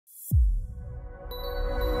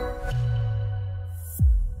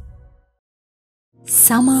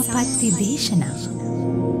සමාපatti දේශනා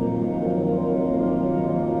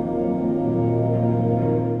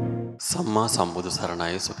සම්මා සම්බුදු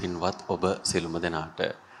සරණයි සුපින්වත් ඔබ සිළුම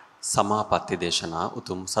දෙනාට සමාපatti දේශනා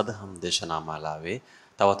උතුම් සදහම් දේශනා මාලාවේ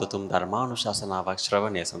තවත් උතුම් ධර්මානුශාසනාවක්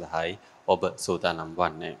ශ්‍රවණය සඳහායි ඔබ සූදානම්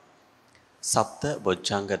වන්නේ. සප්ත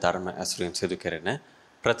බොජ්ජංග ධර්ම ඇසුරින් සිදු කෙරෙන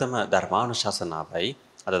ප්‍රථම ධර්මානුශාසනාවයි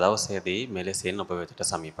අද දවසේදී මෙලෙසින් ඔබ වෙතට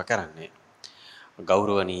සමීප කරන්නේ.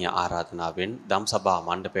 ගෞරවනීය ආරාධනාවෙන් ධම්සභා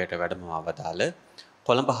මණ්ඩපයට වැඩමවා වදාළ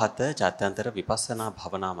කොළඹ 7 ජාත්‍යන්තර විපස්සනා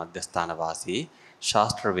භවනා මධ්‍යස්ථාන වාසී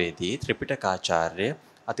ශාස්ත්‍රවේදී ත්‍රිපිටකාචාර්ය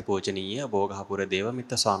අතිපූජනීය බෝගහපුර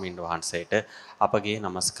දේවමිත්ත ස්වාමීන් වහන්සේට අපගේ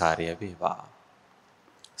নমස්කාරය වේවා.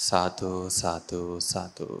 සාදු සාදු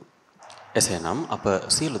සාදු. එසේනම් අප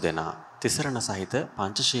සියලු දෙනා තිසරණ සහිත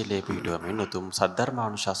පංචශීලයේ පිහිටුවමින් උතුම්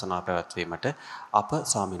සද්ධර්මානුශාසනා පැවැත්වීමට අප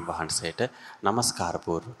ස්වාමින් වහන්සේට নমස්කාර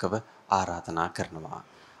පූර්වකව ආරාධනා කරනවා.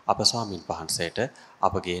 අප ස්වාමින් වහන්සේට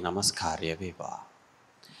අපගේ নমස්කාරය වේවා.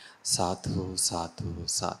 සාදු සාදු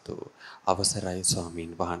සාදු. අවසරයි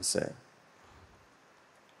ස්වාමින් වහන්සේ.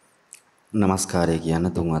 নমස්කාරය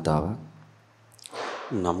කියන තුන් වතාවක්.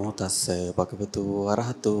 නමෝ තස්ස භගවතු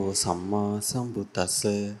අරහතු සම්මා සම්බුද්දස්ස.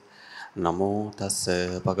 නමෝ තස්ස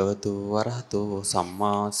භගවතු අරහතු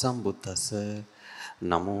සම්මා සම්බුද්දස්ස.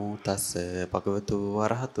 නමෝ තස්ස භගවතු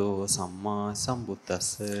අරහතු සම්මා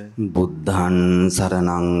සම්බුද්දස්ස. බුද්ධං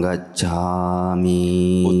සරණං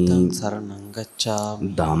ගච්ඡාමි. බුද්ධං සරණං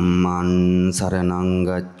ගච්ඡාමි. ධම්මං සරණං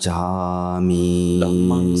ගච්ඡාමි.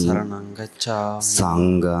 ධම්මං සරණං ගච්ඡාමි.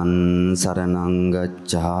 සංඝං සරණං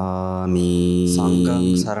ගච්ඡාමි.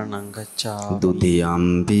 සංඝං සරණං ගච්ඡාමි.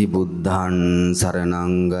 ဒ ුතියම්පි බුද්ධං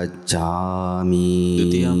සරණං ගච්ඡාමි.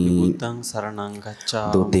 ဒ ුතියම්පි බුද්ධං සරණං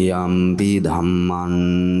ගච්ඡාමි. ဒ ුතියම්පි ධම්මං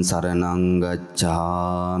සරණං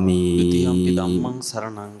ගච්ඡාමි. ဒ ුතියම්පි ධම්මං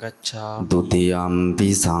සරණං ගච්ඡාමි. ဒ ුතියම්පි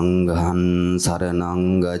සංඝං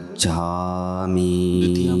සරණං ගච්ඡාමි.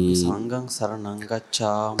 ဒ ුතියම්පි සංඝං සරණං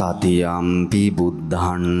ගච්ඡාමි. තතියම්පි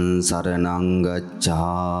බුද්ධං සරණං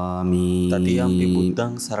ගච්ඡාමි. තතියම්පි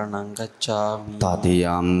බුද්ධං සරණං ගච්ඡාමි.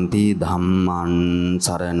 තතියම්පි ධම්මං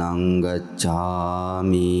සරණං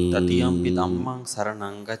ගච්ඡාමි. තතියම්පි ධම්මං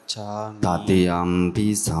සරණං ගච්ඡාමි. තතියම්පි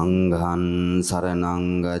සංඝං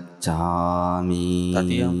සරණං ගච්ඡාමි.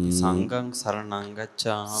 තතියම්පි සංඝං සරණං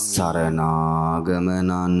ගච්ඡාමි.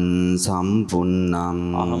 සරණාගමනං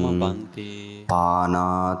සම්පුන්නං අහම බන්ති.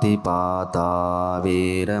 පානාති පාතා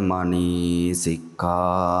වේරමණී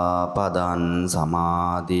සික්ඛාපදං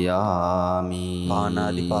සමාදියාමි.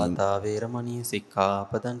 පානාති පාතා වේරමණී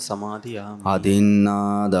සික්ඛාපදං සමාදියාමි.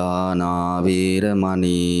 අදින්නාදානා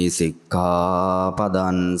වේරමණී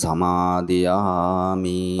සික්ඛාපදං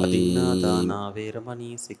සමාදියාමි. අදින්නාදානා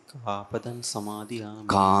වේරමණී සික්ඛාපදං සමාදියාමි.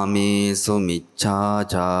 කාමේසු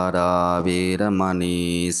මිච්ඡාචාරා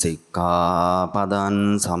වේරමණී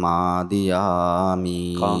සික්ඛාපදං සමාදියාමි.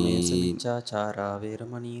 කාමේසු මිච්ඡාචාරා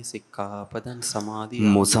වේරමණී සික්ඛාපදං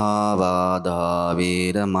සමාදියාමි. මුසාවාදා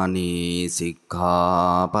වේරමණී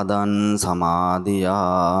සික්ඛාපදං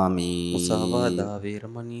සමාදියාමි. මුසාවාදා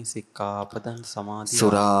වේරමණී සික්ඛාපදං සමාදියාමි.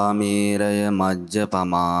 සුරාමේරය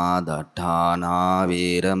මජ්ජපමා දට්ඨානා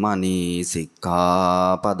වේරමණී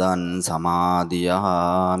සික්ඛාපදං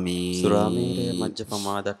සමාදියාමි. සුරාමේරය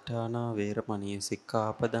මජ්ජපමා දට්ඨානා වේරමණී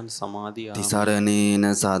සික්ඛාපදං සමාදියාමි. තිසරණේන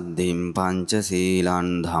සද්ධින්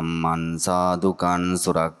පංචශීලං ධම්මං සාදුකං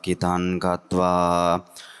සුරක්ඛිතං කତ୍වා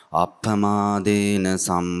අප්පමාදේන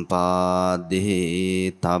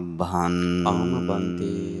සම්පාදේ තබ්බං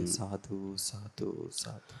ආමබන්තේ සාදු සාදු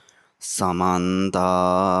සාදු. සමන්ත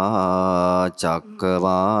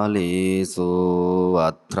චක්කවාලේසු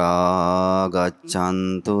අත්‍රා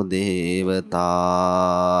ගච්ඡන්තු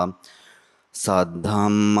දේවතා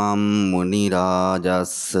සද්ධම්මං මුනි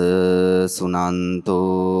රාජස්ස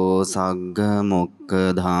සුනන්තෝ සග්ග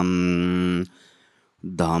මොක්ඛදම්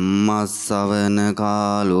ධම්මස්සවන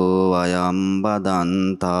කාලෝ අයං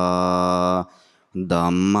බදන්තා.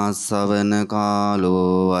 ධම්මස්සවන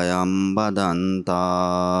කාලෝ අයං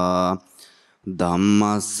බදන්තා.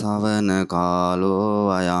 ධම්මස්සවන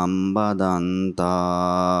කාලෝ අයං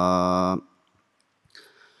බදන්තා.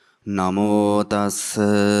 නමෝ තස්ස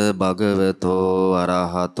භගවතෝ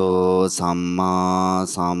අරහතෝ සම්මා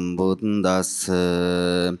සම්බුද්දස්ස.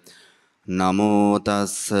 නමෝ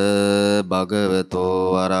තස්ස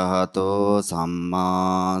භගවතෝ අරහතෝ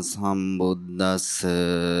සම්මා සම්බුද්දස්ස.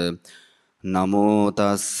 නමෝ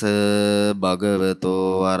තස්ස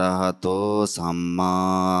භගවතෝ අරහතෝ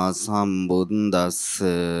සම්මා සම්බුද්දස්ස.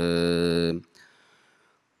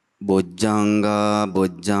 බොජ්ජංගා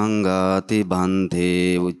බොජ්ජංගාති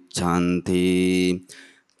බන්තේ උච්ඡන්ති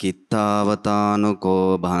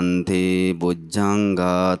කිත්තාවතානුකෝ භන්ති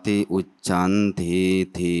බුද්ධංගාති උච්ඡන්ති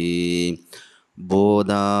තී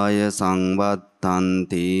බෝධාය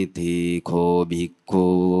සංවත්තන්ති තී කෝ භික්ඛු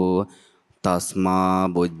තස්මා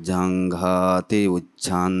බුද්ධංගාති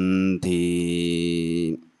උච්ඡන්ති.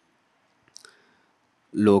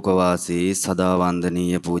 ලෝකවාසී සදා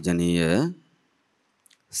වන්දනීය පූජනීය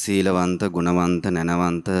සීලවන්ත ගුණවන්ත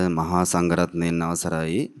නැනවන්ත මහා සංඝරත්නයන්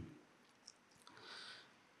අවසරයි.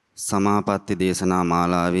 සමාපatti දේශනා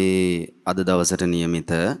මාලාවේ අද දවසට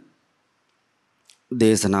නියමිත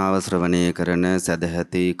දේශනාව ශ්‍රවණය කරන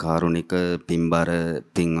සදැහැති කාරුණික පින්බර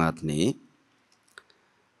පින්වත්නි,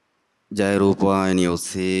 ජය රූපවාහිනිය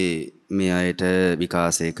ඔස්සේ මේ අයට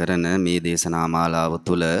විකාශය කරන මේ දේශනා මාලාව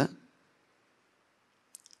තුළ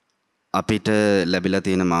අපිට ලැබිලා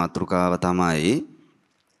තියෙන මාතෘකාව තමයි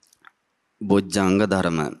බොජ්ජංග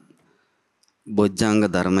ධර්ම. බොජ්ජංග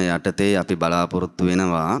ධර්ම යටතේ අපි බලාපොරොත්තු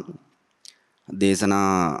වෙනවා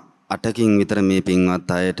දේශනා 8කින් විතර මේ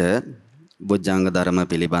පින්වත් අයට බොජ්ජංග ධර්ම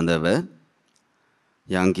පිළිබඳව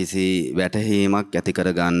යම්කිසි වැටහීමක් ඇති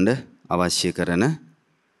කරගන්න අවශ්‍ය කරන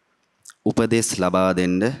උපදෙස් ලබා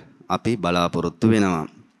දෙන්න අපි බලාපොරොත්තු වෙනවා.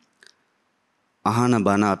 අහන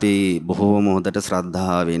බණ අපි බොහෝම හොඳට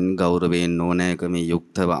ශ්‍රද්ධාවෙන් ගෞරවයෙන් ඕනෑකමින්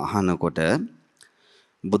යුක්තව අහනකොට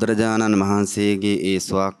බුදුරජාණන් වහන්සේගේ ඒ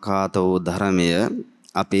ස්වාක්ඛාත වූ ධර්මය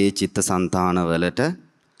අපේ චිත්තසංතානවලට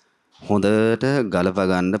හොඳට ගලප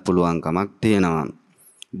ගන්න පුළුවන්කමක් තියෙනවා.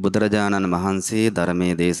 බුදුරජාණන් වහන්සේ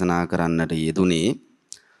ධර්මයේ දේශනා කරන්නට යෙදුනේ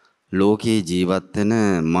ලෝකේ ජීවත් වෙන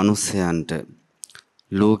මිනිසයන්ට,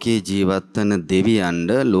 ලෝකේ ජීවත් වෙන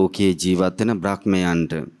දෙවියන්ට, ලෝකේ ජීවත් වෙන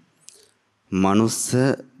බ්‍රහ්මයන්ට. මනුස්ස,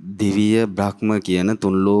 දිව්‍ය, බ්‍රහ්ම කියන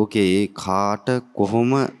තුන් ලෝකේ කාට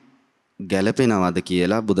කොහොම ගැලපෙනවද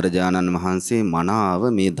කියලා බුදුරජාණන් වහන්සේ මනාව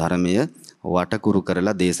මේ ධර්මය වටකුරු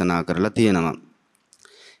කරලා දේශනා කරලා තියෙනවා.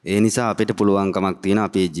 ඒ නිසා අපිට පුළුවන්කමක් තියෙන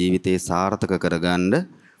අපේ ජීවිතේ සාර්ථක කරගන්න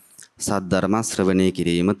සද්ධර්ම ශ්‍රවණය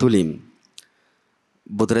කිරීම තුලින්.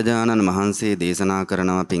 බුදුරජාණන් වහන්සේ දේශනා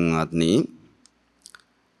කරනවා පින්වත්නි,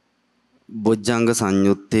 බොජ්ජංග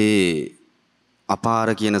සංයුත්තේ අපාර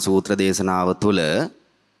කියන සූත්‍ර දේශනාව තුළ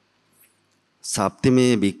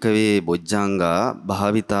සප්තිමේ භික්කවේ බොජ්ජංගා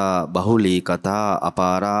භාවිතා බහුලී කතා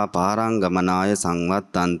අපාරා පාරංගමනාය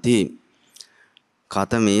සංවත්තන්ති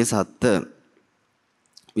කතමේ සත්ත.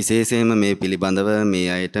 විශේෂයෙන්ම මේ පිළිබඳව මේ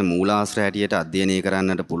අයට මූලාශ්‍රය හැටියට අධ්‍යයනය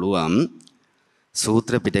කරන්නට පුළුවන්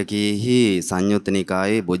සූත්‍ර පිටකයේහි සංයුත්ත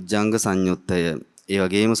නිකායේ බොජ්ජංග සංයුත්තය, ඒ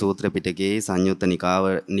වගේම සූත්‍ර පිටකයේ සංයුත්ත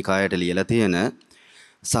නිකායට ලියලා තියෙන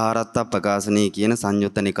සාරත්ත ප්‍රකාශනී කියන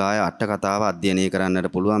සංයුත්ත නිකාය අට කතාව අධ්‍යයනය කරන්නට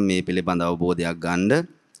පුළුවන් මේ පිළිබඳ අවබෝධයක් ගන්න.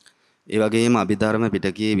 ඒ වගේම අභිධර්ම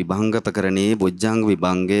පිටකයේ විභංග ප්‍රකරණයේ බොජ්ජංග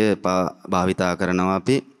විභංගය භාවිතා කරනවා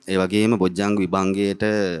අපි. ඒ වගේම බොජ්ජංග විභංගයට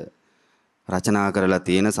රචනා කරලා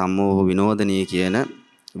තියෙන සම්මෝහ විනෝදනී කියන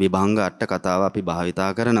විභංග අට කතාව අපි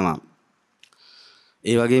භාවිතා කරනවා.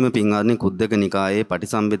 ඒ වගේම පින්වත්නි කුද්දක නිකායේ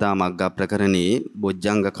පටිසම්භිදා මග්ග ප්‍රකරණේ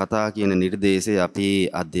බොජ්ජංග කතා කියන නිර්දේශය අපි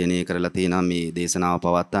අධ්‍යයනය කරලා තියෙනවා මේ දේශනාව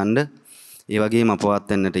පවත්වන්න. ඒ වගේම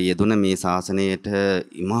පවත්වන්නට යෙදුන මේ ශාසනයට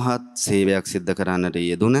ඉමහත් සේවයක් සිද්ධ කරන්නට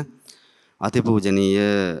යෙදුන අතිපූජනීය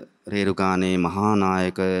රේරුකාණේ මහා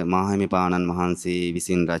නායක මාහිමිපාණන් වහන්සේ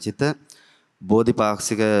විසින් රචිත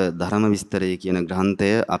බෝධිපාක්ෂික ධර්ම විස්තරය කියන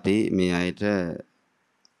ග්‍රන්ථය අපි මේ අයට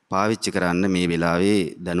පාවිච්චි කරන්න මේ වෙලාවේ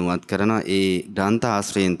දැනුවත් කරන ඒ ග්‍රන්ථ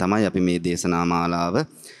ආශ්‍රයෙන් තමයි අපි මේ දේශනා මාලාව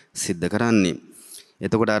සිද්ධ කරන්නේ.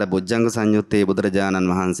 එතකොට අර බොජ්ජංග සංයුත්තේ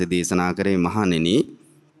බුදුරජාණන් වහන්සේ දේශනා කරේ මහණෙනි,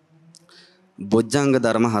 බොජ්ජංග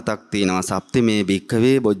ධර්ම හතක් තියෙනවා. සප්තිමේ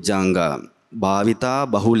භික්ඛවේ බොජ්ජංගා භාවිතා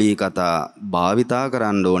බහුලී කතා. භාවිතා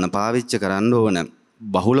කරන්න ඕන, පාවිච්චි කරන්න ඕන,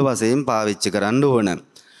 බහුල වශයෙන් පාවිච්චි කරන්න ඕන.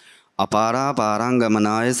 අපාරා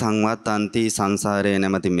පාරංගමනාය සංවත්තන්ති සංසාරයේ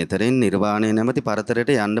නැමැති මෙතරෙන් නිර්වාණය නැමැති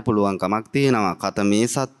පරතරයට යන්න පුළුවන් කමක් තියෙනවා. කතමේ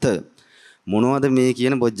සත්ත. මොනවද මේ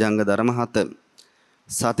කියන බොජ්ජංග ධර්ම හත?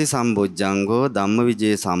 සති සම්බොජ්ජංගෝ,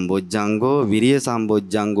 ධම්මවිජේ සම්බොජ්ජංගෝ, විරිය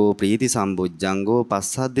සම්බොජ්ජංගෝ, ප්‍රීති සම්බොජ්ජංගෝ,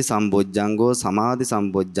 පස්සද්ධි සම්බොජ්ජංගෝ, සමාධි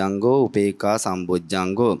සම්බොජ්ජංගෝ, උපේක්ඛා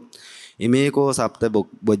සම්බොජ්ජංගෝ. ඉමේකෝ සප්ත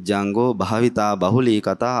බොජ්ජංගෝ භාවිතා බහුලී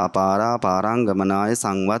කතා අපාරා පාරංගමනාය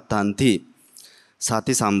සංවත්තන්ති.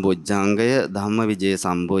 සති සම්බොජ්ජංගය, ධම්මවිජේ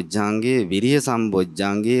සම්බොජ්ජංගේ, විරිය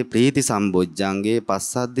සම්බොජ්ජංගේ, ප්‍රීති සම්බොජ්ජංගේ,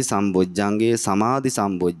 පස්සද්ධි සම්බොජ්ජංගේ, සමාධි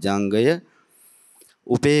සම්බොජ්ජංගය,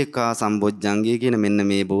 උපේක්ඛා සම්බොජ්ජංගේ කියන මෙන්න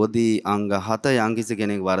මේ බෝධි අංග 7 යම්කිසි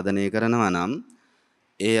කෙනෙක් වර්ධනය කරනවා නම්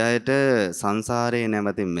ඒ අයට සංසාරේ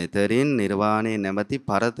නැමැති මෙතරින් නිර්වාණය නැමැති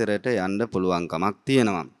පරතරයට යන්න පුළුවන්කමක්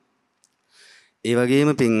තියෙනවා. ඒ වගේම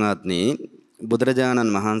පින්වත්නි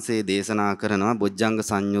බුදුරජාණන් වහන්සේ දේශනා කරනවා බොජ්ජංග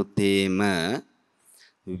සංයුත්තේම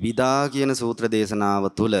විදා කියන සූත්‍ර දේශනාව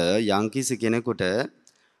තුළ යම්කිසි කෙනෙකුට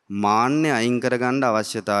මාන්නේ අයින් කරගන්න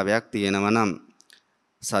අවශ්‍යතාවයක් තියෙනවා නම්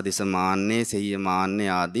සදිස මාන්නේ, සෙය්‍ය මාන්නේ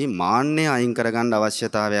ආදී මාන්නේ අයින් කරගන්න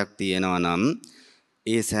අවශ්‍යතාවයක් තියෙනවා නම්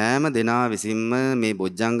ඒ සෑම දෙනා විසින්ම මේ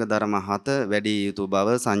බොජ්ජංග ධර්ම 7 වැඩි යුතු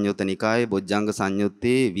බව සංයුත්ත නිකායේ බොජ්ජංග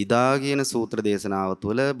සංයුත්තේ විදා කියන සූත්‍ර දේශනාව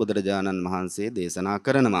තුළ බුදුරජාණන් වහන්සේ දේශනා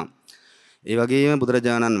කරනවා. ඒ වගේම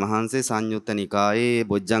බුදුරජාණන් වහන්සේ සංයුත්ත නිකායේ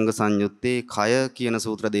බොජ්ජංග සංයුත්තේ කය කියන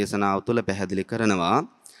සූත්‍ර දේශනාව තුළ පැහැදිලි කරනවා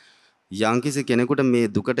යම්කිසි කෙනෙකුට මේ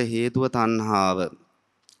දුකට හේතුව තණ්හාව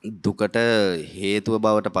දුකට හේතුව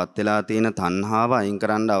බවට පත් වෙලා තියෙන තණ්හාව අයින්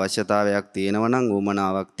කරන්න අවශ්‍යතාවයක් තියෙනවා නම්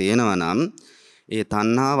උවමනාවක් තියෙනවා නම් ඒ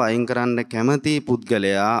තණ්හාව අයින් කරන්න කැමති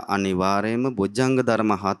පුද්ගලයා අනිවාර්යයෙන්ම බොජ්ජංග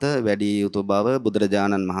ධර්ම 7 වැඩි යුතු බව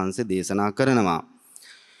බුදුරජාණන් වහන්සේ දේශනා කරනවා.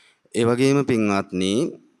 ඒ වගේම පින්වත්නි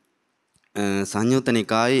සංයුත්ත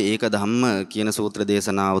නිකායේ ඒක ධම්ම කියන සූත්‍ර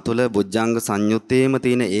දේශනාව තුළ බොජ්ජංග සංයුත්තේම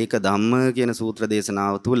තියෙන ඒක ධම්ම කියන සූත්‍ර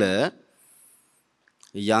දේශනාව තුළ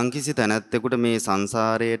යම්කිසි තැනැත්තෙකුට මේ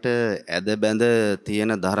සංසාරයට ඇද බැඳ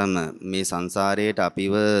තියෙන ධර්ම මේ සංසාරයට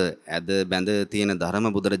අපිව ඇද බැඳ තියෙන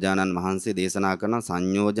ධර්ම බුදුරජාණන් වහන්සේ දේශනා කරන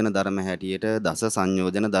සංයෝජන ධර්ම හැටියට දස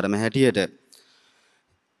සංයෝජන ධර්ම හැටියට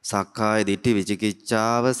සක්කාය දිට්ඨි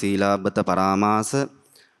විචිකිච්ඡාව සීලාබ්බත පරාමාස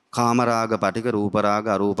කාමරාග පටික රූපරාග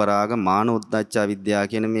අරූපරාග මාන උද්දච්ච අවිද්‍යාව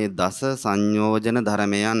කියන මේ දස සංයෝජන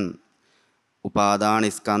ධර්මයන් උපාදාන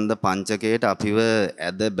ස්කන්ධ පංචකයට අපිව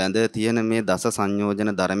ඇද බැඳ තියෙන මේ දස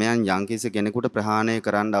සංයෝජන ධර්මයන් යම්කිසි කෙනෙකුට ප්‍රහාණය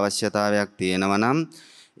කරන්න අවශ්‍යතාවයක් තියෙනවා නම්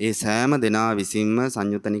ඒ සෑම දෙනා විසින්ම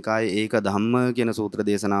සංයුත්ත නිකායේ ඒක ධම්ම කියන සූත්‍ර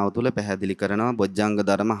දේශනාව තුළ පැහැදිලි කරනවා බොජ්ජංග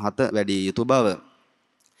ධර්ම 7 වැඩි යුතු බව.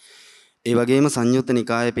 ඒ වගේම සංයුත්ත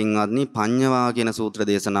නිකායේ පින්වත්නි පඤ්ඤවා කියන සූත්‍ර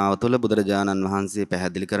දේශනාව තුළ බුදුරජාණන් වහන්සේ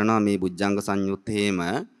පැහැදිලි කරනවා මේ බොජ්ජංග සංයුත්තේම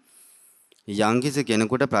යම්කිසි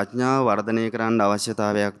කෙනෙකුට ප්‍රඥාව වර්ධනය කරන්න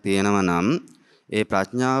අවශ්‍යතාවයක් තියෙනවා නම් ඒ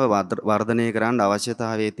ප්‍රඥාව වර්ධනය කරන්න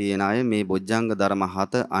අවශ්‍යතාවයේ තියෙන අය මේ බොජ්ජංග ධර්ම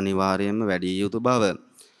 7 අනිවාර්යයෙන්ම වැඩි යුතු බව.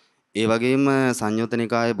 ඒ වගේම සංයුත්ත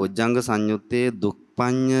නිකායේ බොජ්ජංග සංයුත්තේ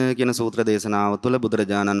දුක්ඛඤ්ඤ කියන සූත්‍ර දේශනාව තුළ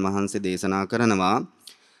බුදුරජාණන් වහන්සේ දේශනා කරනවා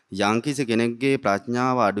යම්කිසි කෙනෙක්ගේ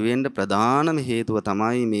ප්‍රඥාව අඩු වෙන්න ප්‍රධානම හේතුව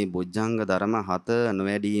තමයි මේ බොජ්ජංග ධර්ම 7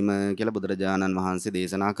 නොවැඩීම කියලා බුදුරජාණන් වහන්සේ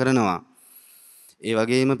දේශනා කරනවා. ඒ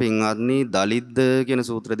වගේම පින්වත්නි දලිද්ද කියන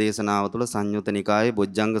සූත්‍ර දේශනාව තුළ සංයුත්ත නිකායේ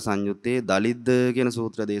බොජ්ජංග සංයුත්තේ දලිද්ද කියන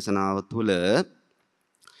සූත්‍ර දේශනාව තුළ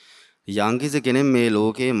යම්කිසි කෙනෙක් මේ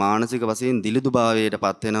ලෝකේ මානසික වශයෙන් දිලිඳුභාවයට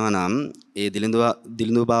පත් වෙනවා නම් ඒ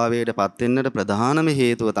දිලිඳුභාවයට පත් වෙන්නට ප්‍රධානම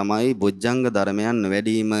හේතුව තමයි බොජ්ජංග ධර්මයන්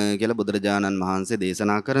වැඩිම කියලා බුදුරජාණන් වහන්සේ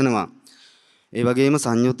දේශනා කරනවා. ඒ වගේම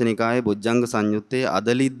සංයුත්ත නිකායේ බොජ්ජංග සංයුත්තේ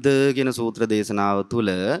අදලිද්ද කියන සූත්‍ර දේශනාව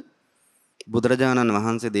තුළ බුදුරජාණන්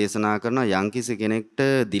වහන්සේ දේශනා කරන යම්කිසි කෙනෙක්ට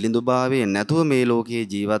දිලිඳුභාවයේ නැතුව මේ ලෝකයේ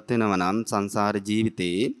ජීවත් වෙනවා නම් සංසාර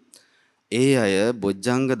ජීවිතේ ඒ අය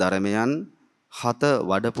බොජ්ජංග ධර්මයන් 7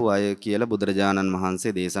 වඩපු අය කියලා බුදුරජාණන්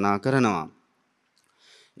වහන්සේ දේශනා කරනවා.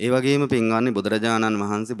 ඒ වගේම පින්වත්නි බුදුරජාණන්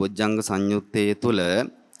වහන්සේ බොජ්ජංග සංයුත්තේ තුල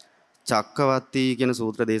චක්කවත්ති කියන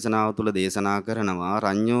සූත්‍ර දේශනාව තුල දේශනා කරනවා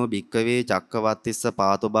රඤ්ඤෝ භික්කවේ චක්කවත්තිස්ස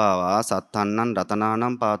පාතුභාවා සත්තන්නං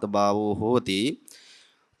රතනානම් පාතුභාවෝ හෝති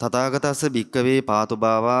තථාගතස්ස භික්කවේ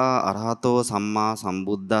පාතුභාවා අරහතෝ සම්මා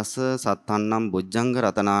සම්බුද්දස්ස සත්තන්නම් බොජ්ජංග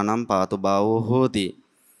රතනානම් පාතුභාවෝ හෝති.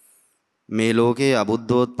 මේ ලෝකයේ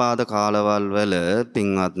අබුද්ධෝත්පාද කාලවල් වල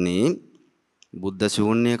පින්වත්නි බුද්ධ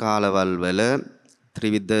ශූන්‍ය කාලවල් වල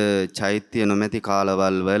ත්‍රිවිධ චෛත්‍ය නොමැති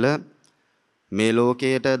කාලවල් වල මේ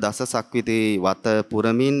ලෝකයට දස සක්විති වත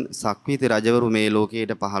පුරමින් සක්විති රජවරු මේ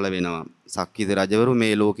ලෝකයට පහළ වෙනවා. සක්විති රජවරු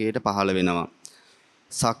මේ ලෝකයට පහළ වෙනවා.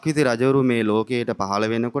 සක්විති රජවරු මේ ලෝකයට පහළ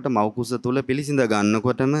වෙනකොට මව්කුස තුල පිළිසිඳ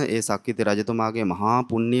ගන්නකොටම ඒ සක්විති රජතුමාගේ මහා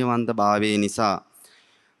පුණ්‍යවන්ත භාවයේ නිසා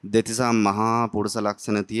දෙතිසම් මහා පුරුෂ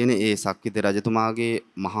ලක්ෂණ තියෙන ඒ සක්විති රජතුමාගේ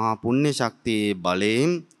මහා පුණ්‍ය ශක්තියේ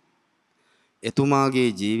බලයෙන් එතුමාගේ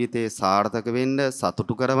ජීවිතේ සාර්ථක වෙන්න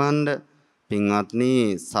සතුටු කරවන්න පින්වත්නි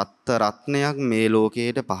සත්ත්‍ය රත්නයක් මේ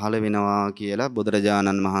ලෝකයට පහළ වෙනවා කියලා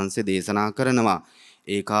බුදුරජාණන් වහන්සේ දේශනා කරනවා.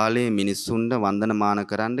 ඒ කාලේ මිනිස්සුන්ට වන්දනමාන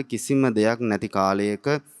කරන්න කිසිම දෙයක් නැති කාලයක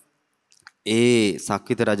ඒ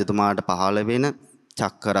සක්විති රජතුමාට පහළ වෙන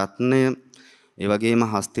චක්ක රත්නය, ඒ වගේම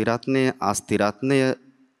හස්ති රත්නය, අස්ති රත්නය,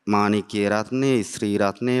 මාණික්‍ය රත්නය, ශ්‍රී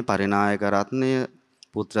රත්නය, පරිනායක රත්නය,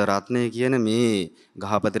 පුත්‍ර රත්නය කියන මේ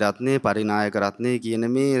ගහපති රත්නය, පරිනායක රත්නය කියන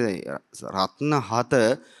මේ රත්න 7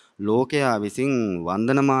 ලෝකයා විසින්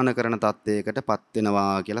වන්දනමාන කරන තත්වයකට පත්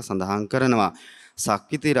වෙනවා කියලා සඳහන් කරනවා.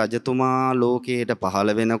 සක්විති රජතුමා ලෝකයට පහළ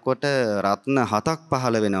වෙනකොට රත්න 7ක්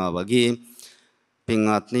පහළ වෙනවා වගේ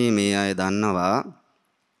පින්වත්නි මේ අය දන්නවා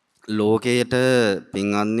ලෝකයට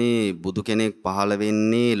පින්වත්නි බුදු කෙනෙක් පහළ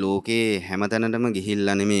වෙන්නේ ලෝකේ හැමතැනටම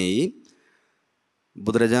ගිහිල්ලා නෙමෙයි.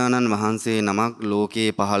 බුදුරජාණන් වහන්සේ නමක් ලෝකේ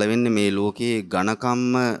පහළ වෙන්නේ මේ ලෝකේ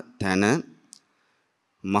ඝනකම්ම තැන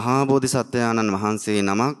මහා බෝධිසත්වයාණන් වහන්සේ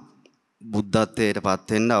නමක් බුද්ධත්වයට පත්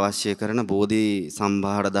වෙන්න අවශ්‍ය කරන බෝධි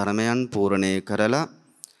සම්භාර ධර්මයන් පූර්ණේ කරලා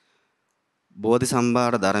බෝධි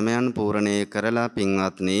සම්භාර ධර්මයන් පූර්ණේ කරලා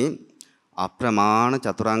පින්වත්නි අප්‍රමාණ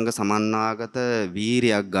චතුරංග සමන්නාගත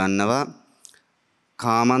වීරියක් ගන්නවා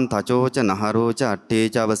කාමං තචෝච නහරෝච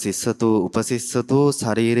අට්ඨේච අවසිස්සතු උපසිස්සතු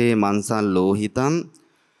ශරීරේ මන්සං ලෝහිතං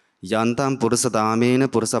යන්තම් පුරුෂ දාමේන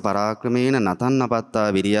පුරුෂ පරාක්‍රමේන නතන්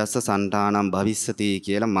අපත්තා විරියස්ස සන්තානම් භවිස්සති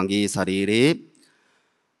කියලා මගේ ශරීරේ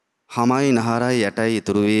හමයි නහරයි යටයි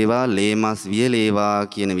ඉතුරු වේවා ලේමස් වියලේවා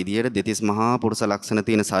කියන විදියට දෙතිස් මහා පුරුෂ ලක්ෂණ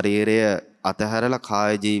තියෙන ශරීරය අතහැරලා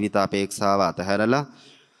කාය ජීවිත අපේක්ෂාව අතහැරලා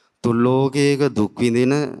තුල්ලෝකයක දුක්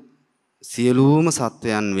විඳින සියලුම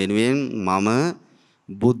සත්වයන් වෙනුවෙන් මම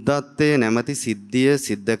බුද්ධත්වයේ නැමැති සිද්ධිය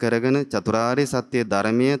සිද්ධ කරගෙන චතුරාර්ය සත්‍ය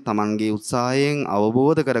ධර්මය Tamanගේ උත්සාහයෙන්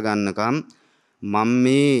අවබෝධ කරගන්නකම් මම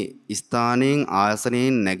මේ ස්ථානයෙන්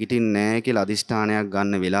ආසනයෙන් නැගිටින්නේ නැහැ කියලා අදිෂ්ඨානයක්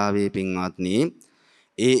ගන්න වෙලාවේ පින්වත්නි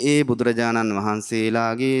ඒ බුදුරජාණන්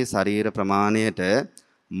වහන්සේලාගේ ශරීර ප්‍රමාණයට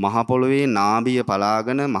මහ පොළොවේ නාභිය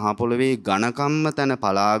පලාගෙන මහ පොළොවේ ඝනකම්ම තන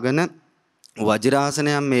පලාගෙන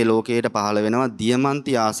වජිරාසනයක් මේ ලෝකයට පහළ වෙනවා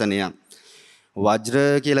දියමන්ති ආසනයක්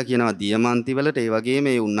වජ්‍ර කියලා කියනවා දියමන්ති වලට ඒ වගේම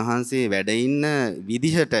මේ උන්වහන්සේ වැඩ ඉන්න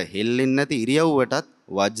විදිහට හෙල්ලෙන්නේ නැති ඉරියව්වටත්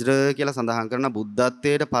වජ්‍ර කියලා සඳහන් කරන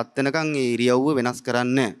බුද්ධත්වයට පත් වෙනකන් ඒ ඉරියව්ව වෙනස්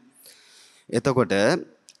කරන්නේ. එතකොට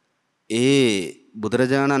ඒ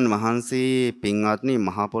බුදුරජාණන් වහන්සේ පින්වත්නි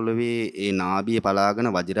මහ පොළොවේ ඒ නාභිය පලාගෙන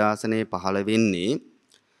වජිරාසනයේ පහළ වෙන්නේ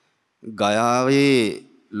ගයාවේ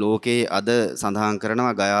ලෝකේ අද සඳහන්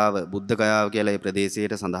කරනවා ගයාව බුද්ධ ගයාව කියලා ඒ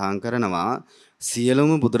ප්‍රදේශයට සඳහන් කරනවා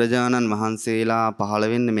සියලුම බුදුරජාණන් වහන්සේලා පහළ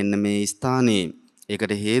වෙන්නේ මෙන්න මේ ස්ථානයේ.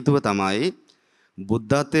 ඒකට හේතුව තමයි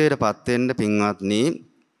බුද්ධත්වයට පත් වෙන්න පින්වත්නි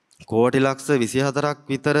කෝටි ලක්ෂ 24ක්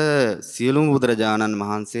විතර සියලුම බුදුරජාණන්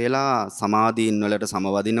වහන්සේලා සමාධීන් වලට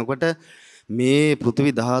සමවදිනකොට මේ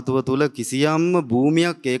පෘථිවි ධාතුව තුල කිසියම්ම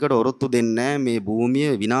භූමියක් ඒකට ඔරොත්තු දෙන්නේ නැහැ. මේ භූමිය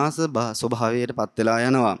විනාශ ස්වභාවයට පත් වෙලා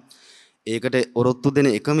යනවා. ඒකට ඔරොත්තු දෙන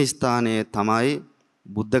එකම ස්ථානය තමයි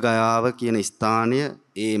බුද්ධ ගයාව කියන ස්ථානය.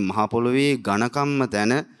 ඒ මහ පොළොවේ ඝනකම්ම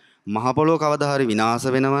තැන මහ පොළොව කවදා හරි විනාශ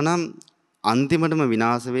වෙනවා නම් අන්තිමටම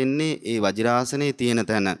විනාශ වෙන්නේ ඒ වජිරාසනයේ තියෙන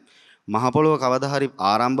තැන. මහ පොළොව කවදා හරි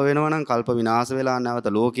ආරම්භ වෙනවා නම් කල්ප විනාශ වෙලා නැවත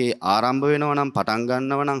ලෝකේ ආරම්භ වෙනවා නම් පටන්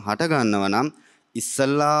ගන්නවා නම් හට ගන්නවා නම්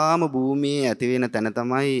ඉස්සල්ලාම භූමියේ ඇති වෙන තැන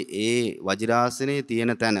තමයි ඒ වජිරාසනයේ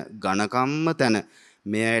තියෙන තැන ඝනකම්ම තැන.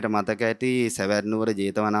 මේ ඇයට මතක ඇති සවැත් නුවර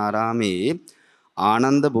ජේතවනාරාමේ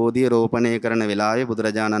ආනන්ද බෝධිය රෝපණය කරන වෙලාවේ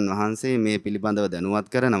බුදුරජාණන් වහන්සේ මේ පිළිබඳව දැනුවත්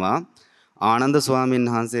කරනවා. ආනන්ද ස්වාමීන්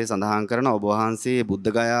වහන්සේ සඳහන් කරන ඔබ වහන්සේ බුද්ධ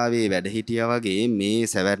ගයාවේ වැඩ හිටියා වගේ මේ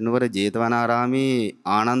සවැත් නුවර ජේතවනාරාමේ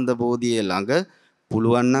ආනන්ද බෝධිය ළඟ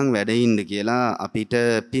පුළුවන් නම් වැඩ ඉන්න කියලා අපිට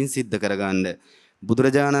පින් සිද්ධ කරගන්න.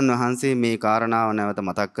 බුදුරජාණන් වහන්සේ මේ කාරණාව නැවත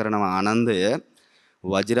මතක් කරනවා ආනන්දය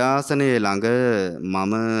වජිරාසනයේ ළඟ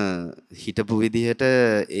මම හිටපු විදිහට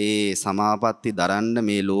ඒ සමාපatti දරන්න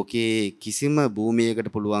මේ ලෝකේ කිසිම භූමියකට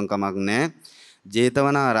පුළුවන් කමක් නැහැ.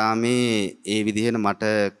 ජේතවනාරාමේ ඒ විදිහට මට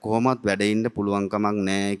කොහොමත් වැඩ ඉන්න පුළුවන් කමක්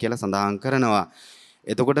නැහැ කියලා සඳහන් කරනවා.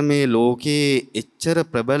 එතකොට මේ ලෝකේ එච්චර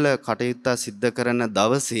ප්‍රබල කටයුත්ත සිද්ධ කරන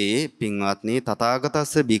දවසේ පින්වත්නි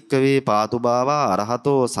තථාගතස්ස භික්කවේ පාතුභාවා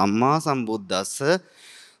අරහතෝ සම්මා සම්බුද්දස්ස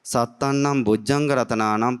සත්තන්නම් බොජ්ජංග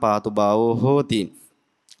රතනානම් පාතුභාවෝ හෝති.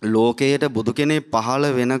 ලෝකයට බුදු කෙනෙක් පහළ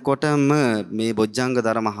වෙනකොටම මේ බොජ්ජංග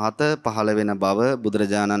ධර්ම 7 පහළ වෙන බව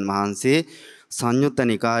බුදුරජාණන් වහන්සේ සංයුත්ත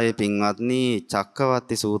නිකායේ පින්වත්නි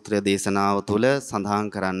චක්කවර්ති සූත්‍රය දේශනාව තුළ සඳහන්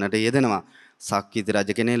කරන්නට යෙදෙනවා. සක්විති රජ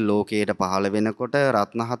කෙනෙක් ලෝකයට පහළ වෙනකොට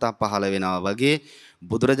රත්න 7ක් පහළ වෙනවා වගේ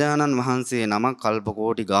බුදුරජාණන් වහන්සේ නමක් කල්ප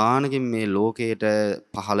කෝටි ගානකින් මේ ලෝකයට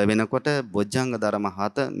පහළ වෙනකොට බොජ්ජංග ධර්ම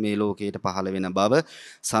 7 මේ ලෝකයට පහළ වෙන බව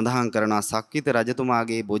සඳහන් කරනවා. සක්විති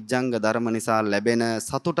රජතුමාගේ බොජ්ජංග ධර්ම නිසා ලැබෙන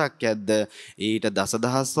සතුටක් ඇද්ද ඊට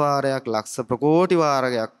දසදහස් වාරයක් ලක්ෂ ප්‍රකෝටි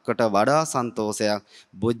වාරයකට වඩා සන්තෝෂයක්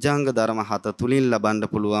බොජ්ජංග ධර්ම 7 තුලින් ලබන්න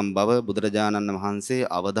පුළුවන් බව බුදුරජාණන් වහන්සේ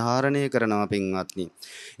අවධාරණය කරනවා පින්වත්නි.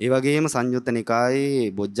 ඒ වගේම සංයුත්ත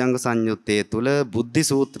නිකායේ බොජ්ජංග සංයුත්තේ තුල බුද්ධි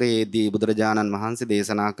සූත්‍රයේදී බුදුරජාණන් වහන්සේ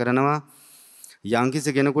දේශනා කරනවා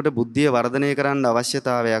යම්කිසි කෙනෙකුට බුද්ධිය වර්ධනය කරන්න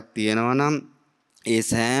අවශ්‍යතාවයක් තියෙනවා නම් ඒ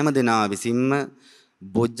සෑම දෙනා විසින්ම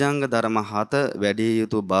බොජ්ජංග ධර්ම 7 වැඩි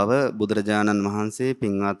යුතු බව බුදුරජාණන් වහන්සේ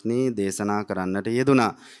පින්වත්නි දේශනා කරන්නට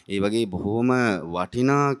යෙදුනා. ඒ වගේ බොහෝම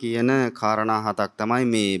වටිනා කියන කාරණා 7ක් තමයි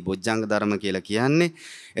මේ බොජ්ජංග ධර්ම කියලා කියන්නේ.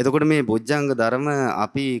 එතකොට මේ බොජ්ජංග ධර්ම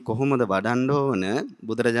අපි කොහොමද වඩන්න ඕන?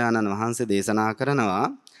 බුදුරජාණන් වහන්සේ දේශනා කරනවා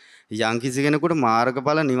යම්කිසි කෙනෙකුට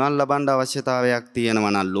මාර්ගඵල නිවන් ලබන්න අවශ්‍යතාවයක්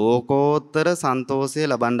තියෙනවා නම් ලෝකෝත්තර සන්තෝෂය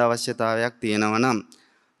ලබන්න අවශ්‍යතාවයක් තියෙනවා නම්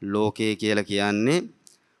ලෝකය කියලා කියන්නේ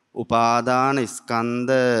උපාදාන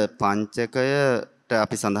ස්කන්ධ පංචකයට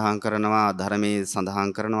අපි සඳහන් කරනවා ධර්මයේ සඳහන්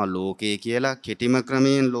කරනවා ලෝකය කියලා. කෙටිම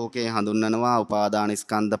ක්‍රමයෙන් ලෝකය හඳුන්වනවා උපාදාන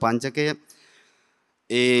ස්කන්ධ පංචකය.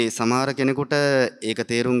 ඒ සමහර කෙනෙකුට ඒක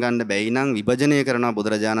තේරුම් ගන්න බැයි නම් විභජනය කරනවා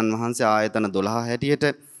බුදුරජාණන් වහන්සේ ආයතන 12 හැටියට.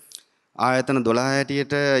 ආයතන 12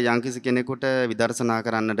 හැටියට යම්කිසි කෙනෙකුට විදර්ශනා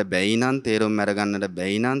කරන්නට බැයි නම් තේරුම් අරගන්නට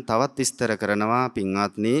බැයි නම් තවත් විස්තර කරනවා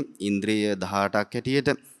පින්වත්නි ඉන්ද්‍රිය 18ක් හැටියට.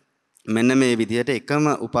 මෙන්න මේ විදිහට එකම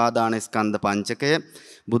උපාදාන ස්කන්ධ පංචකය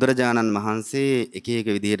බුදුරජාණන් වහන්සේ එක එක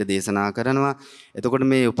විදිහට දේශනා කරනවා. එතකොට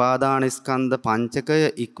මේ උපාදාන ස්කන්ධ පංචකය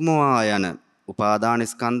ඉක්මවා යන උපාදාන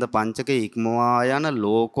ස්කන්ධ පංචකය ඉක්මවා යන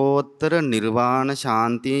ලෝකෝත්තර නිර්වාණ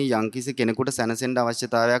ශාන්තිය යම්කිසි කෙනෙකුට සැනසෙන්න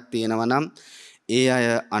අවශ්‍යතාවයක් තියෙනවා නම් ඒ අය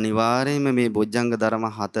අනිවාර්යයෙන්ම මේ බොජ්ජංග ධර්ම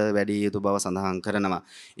 7 වැඩි යුතු බව සඳහන් කරනවා.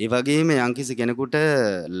 ඒ වගේම යම්කිසි කෙනෙකුට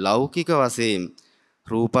ලෞකික වශයෙන්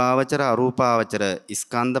රූපාවචර අරූපාවචර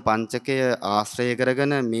ස්කන්ධ පංචකය ආශ්‍රය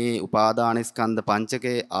කරගෙන මේ උපාදාන ස්කන්ධ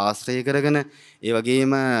පංචකය ආශ්‍රය කරගෙන ඒ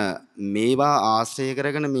වගේම මේවා ආශ්‍රය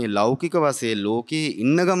කරගෙන මේ ලෞකික වශයෙන් ලෝකේ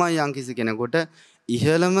ඉන්න ගමන් යම්කිසි කෙනෙකුට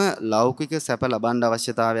ඉහළම ලෞකික සැප ලබන්න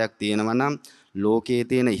අවශ්‍යතාවයක් තියෙනවා නම් ලෝකයේ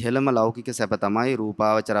තියෙන ඉහළම ලෞකික සැප තමයි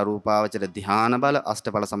රූපාවචර අරූපාවචර ධ්‍යාන බල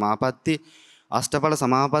අෂ්ටඵල සමාපatti. අෂ්ටඵල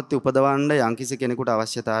සමාපatti උපදවන්න යම්කිසි කෙනෙකුට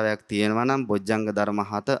අවශ්‍යතාවයක් තියෙනවා නම් බොජ්ජංග ධර්ම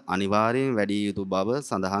 7 අනිවාර්යෙන් වැඩි යුතු බව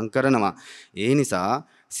සඳහන් කරනවා. ඒ නිසා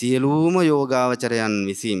සියලුම යෝගාවචරයන්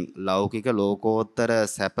විසින් ලෞකික ලෝකෝත්තර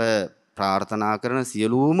සැප ප්‍රාර්ථනා කරන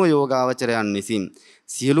සියලුම යෝගාවචරයන් විසින්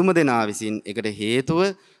සියලුම දෙනා විසින් ඒකට හේතුව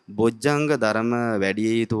බොජ්ජංග ධර්ම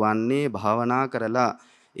වැඩි යුතු වන්නේ භාවනා කරලා.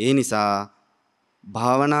 ඒ නිසා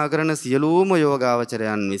භාවනා කරන සියලුම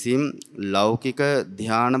යෝගාවචරයන් විසින් ලෞකික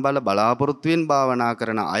ධ්‍යාන බල බලාපොරොත්තුෙන් භාවනා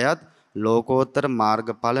කරන අයත් ලෝකෝත්තර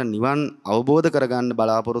මාර්ගඵල නිවන් අවබෝධ කරගන්න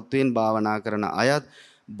බලාපොරොත්තුෙන් භාවනා කරන අයත්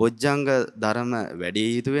බොජ්ජංග ධර්ම වැඩි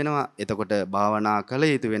යුතු වෙනවා. එතකොට භාවනා කළ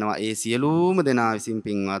යුතු වෙනවා. ඒ සියලුම දෙනා විසින්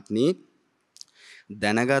පින්වත්නි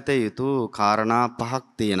දැනගත යුතු කාරණා පහක්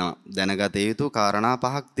තියෙනවා. දැනගත යුතු කාරණා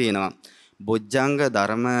පහක් තියෙනවා. බොජ්ජංග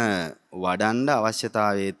ධර්ම වඩන්න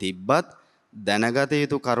අවශ්‍යතාවයේ තිබ්බත් දැනගත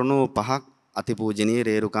යුතු කරුණු පහක් අතිපූජනීය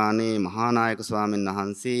රේරුකාණේ මහානායක ස්වාමීන්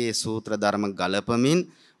වහන්සේ සූත්‍ර ධර්ම ගලපමින්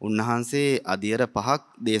උන්වහන්සේ අධියර පහක්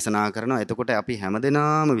දේශනා කරනවා. එතකොට අපි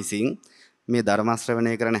හැමදෙනාම විසින් මේ ධර්ම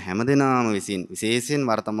ශ්‍රවණය කරන හැමදෙනාම විසින් විශේෂයෙන්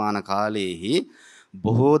වර්තමාන කාලයේහි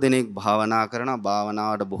බොහෝ දෙනෙක් භාවනා කරනවා.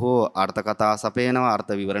 භාවනාවට බොහෝ අර්ථ කතා සපයනවා,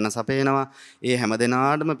 අර්ථ විවරණ සපයනවා. ඒ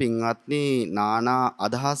හැමදෙනාටම පින්වත්නි නානා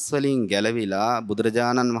අදහස් වලින් ගැලවිලා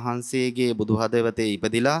බුදුරජාණන් වහන්සේගේ බුදුහදවතේ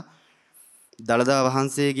ඉපදිලා දළදා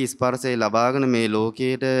වහන්සේගේ ස්පර්ශය ලබාගෙන මේ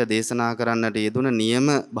ලෝකයට දේශනා කරන්නට යෙදුන නියම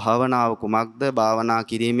භාවනාව කුමක්ද? භාවනා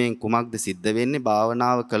කිරීමෙන් කුමක්ද සිද්ධ වෙන්නේ?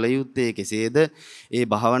 භාවනාව කළ යුත්තේ කෙසේද? ඒ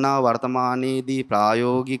භාවනාව වර්තමානයේදී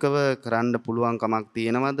ප්‍රායෝගිකව කරන්න පුළුවන් කමක්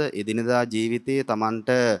තියෙනවද? එදිනදා ජීවිතයේ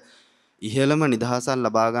Tamanට ඉහළම නිදහසක්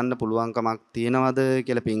ලබා ගන්න පුළුවන් කමක් තියෙනවද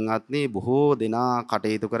කියලා පින්වත්නි බොහෝ දෙනා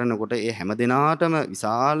කටයුතු කරනකොට ඒ හැම දිනාටම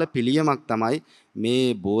විශාල පිළියමක් තමයි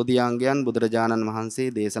මේ බෝධිඅංගයන් බුදුරජාණන් වහන්සේ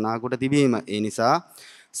දේශනා කොට තිබීම. ඒ නිසා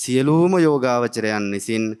සියලුම යෝගාවචරයන්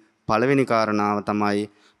විසින් පළවෙනි කාරණාව තමයි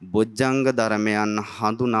බොජ්ජංග ධර්මයන්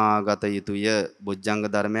හඳුනාගත යුතුය. බොජ්ජංග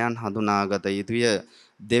ධර්මයන් හඳුනාගත යුතුය.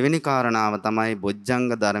 දෙවෙනි කාරණාව තමයි බොජ්ජංග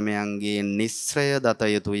ධර්මයන්ගේ නිස්සය දත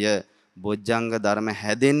යුතුය. බොජ්ජංග ධර්ම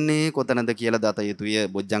හැදෙන්නේ කොතනද කියලා දත යුතුය.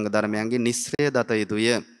 බොජ්ජංග ධර්මයන්ගේ නිස්සය දත යුතුය.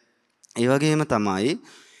 ඒ වගේම තමයි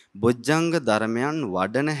බොජ්ජංග ධර්මයන්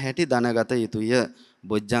වඩන හැටි දැනගත යුතුය.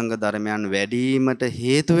 බොජ්ජංග ධර්මයන් වැඩිවීමට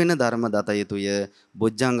හේතු වෙන ධර්ම දත යුතුය.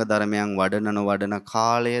 බොජ්ජංග ධර්මයන් වඩන නොවඩන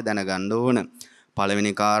කාලය දැනගන්න ඕන.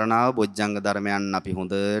 පළවෙනි කාරණාව බොජ්ජංග ධර්මයන් අපි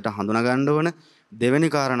හොඳට හඳුනා ගන්න ඕන. දෙවෙනි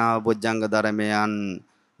කාරණාව බොජ්ජංග ධර්මයන්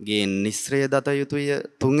ගේ නිස්සය දත යුතුය.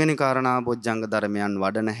 තුන්වෙනි කාරණාව බොජ්ජංග ධර්මයන්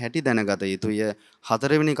වඩන හැටි දැනගත යුතුය.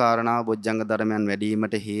 හතරවෙනි කාරණාව බොජ්ජංග ධර්මයන්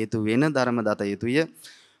වැඩිවීමට හේතු වෙන ධර්ම දත යුතුය.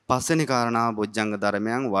 පස්වෙනි කාරණාව බොජ්ජංග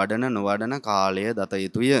ධර්මයන් වඩන නොවඩන කාලය දත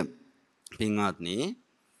යුතුය. පින්වත්නි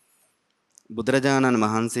බුදුරජාණන්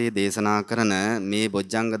වහන්සේ දේශනා කරන මේ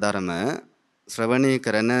බොජ්ජංග ධර්ම ශ්‍රවණය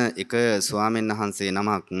කරන එක ස්වාමීන් වහන්සේ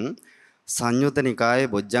නමක් සංයුත්ත නිකායේ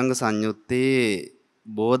බොජ්ජංග සංයුත්තේ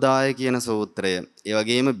බෝධාය කියන සූත්‍රය, ඒ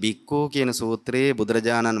වගේම බික්කෝ කියන සූත්‍රයේ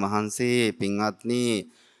බුදුරජාණන් වහන්සේ පින්වත්නි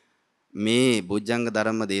මේ බොජ්ජංග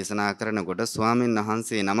ධර්ම දේශනා කරනකොට ස්වාමීන්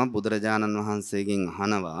වහන්සේ නම බුදුරජාණන් වහන්සේගෙන්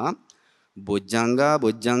අහනවා බොජ්ජංගා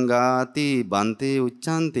බොජ්ජංගාති බන්තේ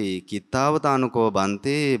උච්චන්ති කිත්තාවතානුකෝ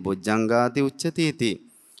බන්තේ බොජ්ජංගාති උච්චතිති.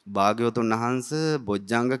 භාග්‍යවතුන් වහන්සේ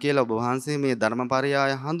බොජ්ජංග කියලා ඔබ වහන්සේ මේ ධර්මපරයය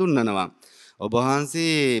හඳුන්වනවා. ඔබ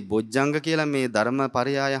වහන්සේ බොජ්ජංග කියලා මේ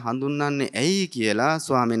ධර්මපරයය හඳුන්වන්නේ ඇයි කියලා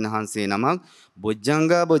ස්වාමීන් වහන්සේ නමක්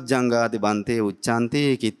බොජ්ජංගා බොජ්ජංගාති බන්තේ උච්චන්ති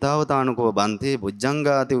කිත්තාවතානුකෝ බන්තේ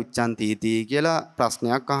බොජ්ජංගාති උච්චන්ති ඉති කියලා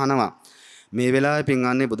ප්‍රශ්නයක් අහනවා. මේ වෙලාවේ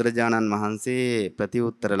පින්වන්නේ බුදුරජාණන් වහන්සේ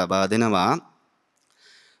ප්‍රතිඋත්තර ලබා දෙනවා.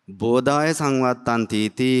 බෝධාය සංවත්තං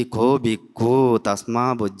තීති කෝ බික්ඛු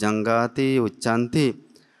තස්මා බොජ්ජංගාති උච්චන්ති.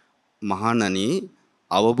 මහණනි,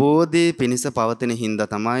 අවබෝධයේ පිනිස පවතින හින්දා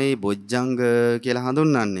තමයි බොජ්ජංග කියලා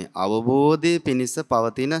හඳුන්වන්නේ. අවබෝධයේ පිනිස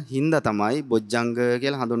පවතින හින්දා තමයි බොජ්ජංග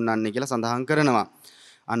කියලා හඳුන්වන්නේ කියලා සඳහන් කරනවා.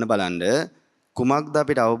 අන්න බලන්න, කුමක්ද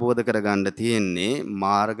අපිට අවබෝධ කරගන්න තියෙන්නේ?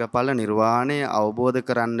 මාර්ගඵල නිර්වාණය අවබෝධ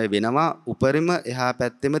කරන්න වෙනවා උපරිම එහා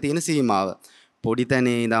පැත්තෙම තියෙන සීමාව. පොඩි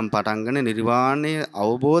තැනේ ඉඳන් පටන්ගෙන නිර්වාණය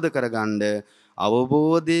අවබෝධ කරගන්න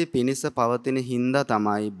අවබෝධයේ පිනිස පවතින හින්දා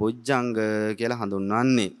තමයි බොජ්ජංග කියලා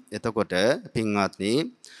හඳුන්වන්නේ. එතකොට පින්වත්නි,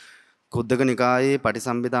 කුද්දක නිකායේ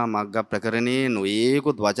පටිසම්භිදා මග්ග ප්‍රකරණයේ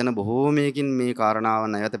නොයේකුත් වචන බොහෝමයකින් මේ කාරණාව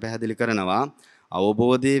නැවත පැහැදිලි කරනවා.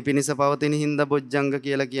 අවබෝධයේ පිනිස පවතින හින්දා බොජ්ජංග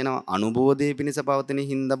කියලා කියනවා. අනුබෝධයේ පිනිස පවතින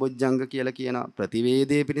හින්දා බොජ්ජංග කියලා කියනවා.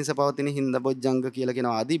 ප්‍රතිවේදයේ පිනිස පවතින හින්දා බොජ්ජංග කියලා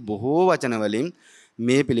කියනවා. ආදී බොහෝ වචන වලින්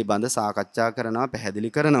මේ පිළිබඳ සාකච්ඡා කරනවා,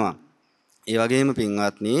 පැහැදිලි කරනවා. ඒ වගේම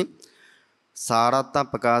පින්වත්නි, සාරත්ත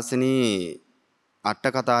ප්‍රකාශනී අට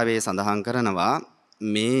කතාවේ සඳහන් කරනවා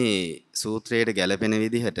මේ සූත්‍රයට ගැලපෙන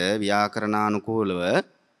විදිහට ව්‍යාකරණානුකූලව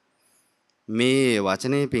මේ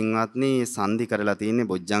වචනේ පින්වත්නි සංදි කරලා තියෙන්නේ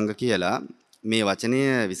බොජ්ජංග කියලා. මේ වචනය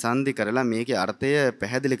විසන්දි කරලා මේකේ අර්ථය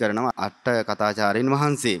පැහැදිලි කරනවා අට කතාචාරින්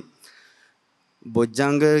වහන්සේ.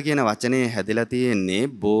 බොජ්ජංග කියන වචනේ හැදිලා තියෙන්නේ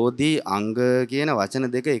බෝධි අංග කියන වචන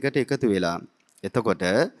දෙක එකට එකතු වෙලා. එතකොට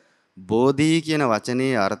බෝධි කියන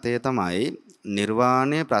වචනේ අර්ථය තමයි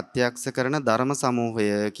නිර්වාණය ප්‍රත්‍යක්ෂ කරන ධර්ම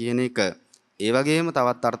සමූහය කියන එක. ඒ වගේම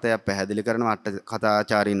තවත් අර්ථයක් පැහැදිලි කරන අට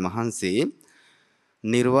කතාචාරින් වහන්සේ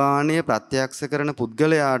නිර්වාණය ප්‍රත්‍යක්ෂ කරන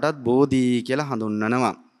පුද්ගලයාටත් බෝධි කියලා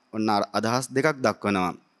හඳුන්වනවා. ඔන්න අදහස් දෙකක්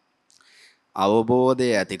දක්වනවා. අවබෝධය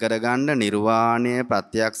ඇති කරගන්න නිර්වාණය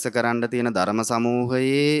ප්‍රත්‍යක්ෂ කරන්න තියෙන ධර්ම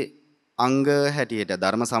සමූහයේ අංග හැටියට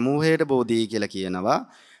ධර්ම සමූහයට බෝධි කියලා කියනවා.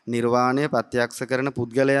 නිර්වාණය ප්‍රත්‍යක්ෂ කරන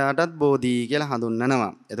පුද්ගලයාටත් බෝධි කියලා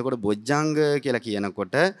හඳුන්වනවා. එතකොට බොජ්ජංග කියලා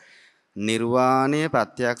කියනකොට නිර්වාණය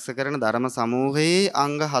ප්‍රත්‍යක්ෂ කරන ධර්ම සමූහයේ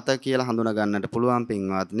අංග 7 කියලා හඳුනා ගන්නට පුළුවන්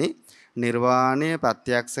පින්වත්නි. නිර්වාණය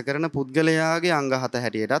ප්‍රත්‍යක්ෂ කරන පුද්ගලයාගේ අංග 7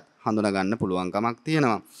 හැටියටත් හඳුනා ගන්න පුළුවන්කමක්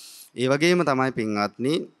තියෙනවා. ඒ වගේම තමයි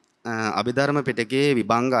පින්වත්නි අභිධර්ම පිටකයේ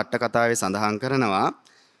විභංග අට කතාවේ සඳහන් කරනවා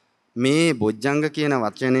මේ බොජ්ජංග කියන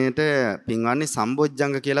වචනයට පින්වත්නි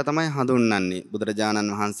සම්බොජ්ජංග කියලා තමයි හඳුන්වන්නේ.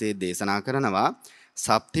 බුදුරජාණන් වහන්සේ දේශනා කරනවා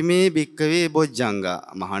සප්තිමේ භික්කවේ බොජ්ජංග.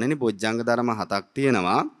 මහණෙනි, බොජ්ජංග ධර්ම 7ක්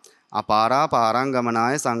තියෙනවා. අපාරා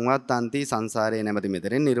පාරංගමනාය සංවත්තන්ති. සංසාරයේ නැමැති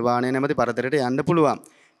මෙතෙන් නිර්වාණය නැමැති පරතරයට යන්න පුළුවන්.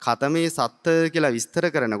 කතමේ සත්ත කියලා විස්තර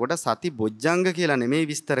කරනකොට සති බොජ්ජංග කියලා නෙමෙයි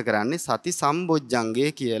විස්තර කරන්නේ, සති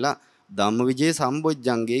සම්බොජ්ජංගේ කියලා, ධම්මවිජේ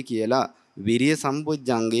සම්බොජ්ජංගේ කියලා, විරිය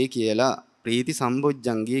සම්බොජ්ජංගේ කියලා, ප්‍රීති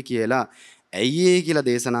සම්බොජ්ජංගේ කියලා. ඇයි ඒ කියලා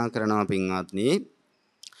දේශනා කරනවා පින්වත්නි.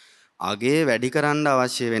 අගේ වැඩි කරන්න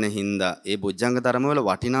අවශ්‍ය වෙන හින්දා, ඒ බොජ්ජංග ධර්ම වල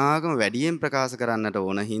වටිනාකම වැඩියෙන් ප්‍රකාශ කරන්නට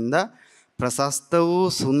ඕන හින්දා, ප්‍රශස්ත වූ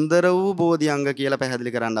සුන්දර වූ බෝධිඅංග කියලා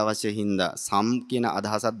පැහැදිලි කරන්න අවශ්‍ය හින්දා සම් කියන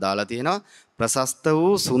අදහසක් දාලා තියෙනවා. ප්‍රශස්ත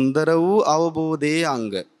වූ සුන්දර වූ අවබෝධයේ අංග.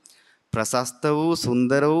 ප්‍රශස්ත වූ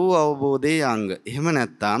සුන්දර වූ අවබෝධයේ අංග. එහෙම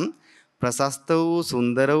නැත්නම් ප්‍රශස්ත වූ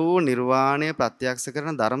සුන්දර වූ නිර්වාණය ප්‍රත්‍යක්ෂ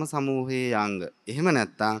කරන ධර්ම සමූහයේ අංග. එහෙම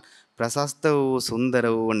නැත්නම් ප්‍රශස්ත වූ සුන්දර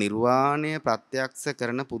වූ නිර්වාණය ප්‍රත්‍යක්ෂ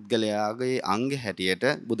කරන පුද්ගලයාගේ අංග හැටියට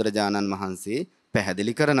බුදුරජාණන් වහන්සේ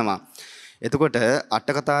පැහැදිලි කරනවා. එතකොට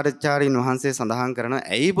අටකතාරාචාරින් වහන්සේ සඳහන් කරන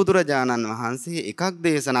ඇයි බුදුරජාණන් වහන්සේ එකක්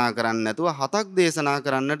දේශනා කරන්නේ නැතුව 7ක් දේශනා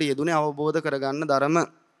කරන්නට යෙදුනේ අවබෝධ කරගන්න ධර්ම.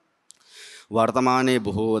 වර්තමානයේ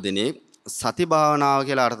බොහෝ දෙනෙක් සති භාවනාව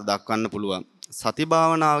කියලා අර්ථ දක්වන්න පුළුවන්. සති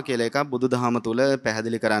භාවනාව කියලා එකක් බුදුදහම තුල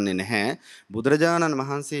පැහැදිලි කරන්නේ නැහැ. බුදුරජාණන්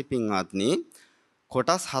වහන්සේ පින්වත්නි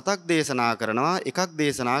කොටස් 7ක් දේශනා කරනවා, එකක්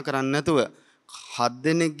දේශනා කරන්නේ නැතුව. 7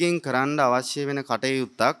 දෙනෙක්ගෙන් කරන්න අවශ්‍ය වෙන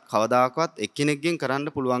කටයුත්තක් කවදාකවත් එක්කෙනෙක්ගෙන්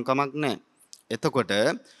කරන්න පුළුවන් කමක් නැහැ. එතකොට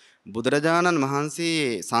බුදුරජාණන්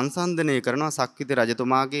වහන්සේ සංසන්දනය කරනවා සක්විති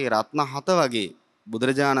රජතුමාගේ රත්න 7 වගේ.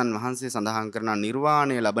 බුදුරජාණන් වහන්සේ සඳහන් කරන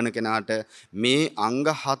නිර්වාණය ලබන කෙනාට මේ අංග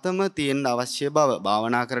 7ම තියෙන්න අවශ්‍ය බව,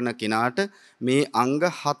 භාවනා කරන කෙනාට මේ අංග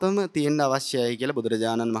 7ම තියෙන්න අවශ්‍යයි කියලා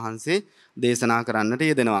බුදුරජාණන් වහන්සේ දේශනා කරන්නට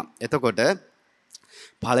යෙදෙනවා. එතකොට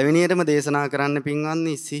පළවෙනියටම දේශනා කරන්න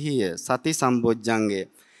පින්වත්නි සිහිය, සති සම්බොජ්ජංගය.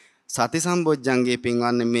 සති සම්බොජ්ජංගේ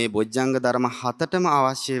පින්වත්නි මේ බොජ්ජංග ධර්ම 7ටම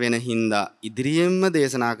අවශ්‍ය වෙන හින්දා ඉදිරියෙන්ම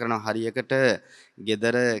දේශනා කරන හරියකට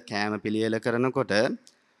gedara කෑම පිළියෙල කරනකොට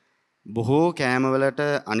බොහෝ කෑමවලට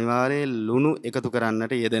අනිවාර්යයෙන් ලුණු එකතු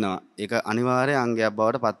කරන්නට යෙදෙනවා. ඒක අනිවාර්ය අංගයක්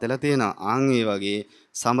බවට පත් වෙලා තියෙනවා. ආන් ඒ වගේ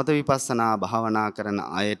සමත විපස්සනා භාවනා කරන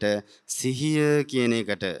අයට සිහිය කියන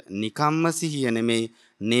එකට නිකම්ම සිහිය නෙමෙයි,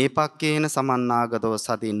 නේපක්කේන සමන්නාගතෝ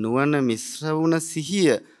සති නුවණ මිශ්‍ර වුණ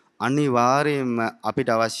සිහිය අනිවාර්යයෙන්ම අපිට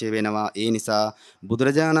අවශ්‍ය වෙනවා. ඒ නිසා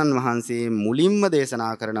බුදුරජාණන් වහන්සේ මුලින්ම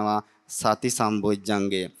දේශනා කරනවා සති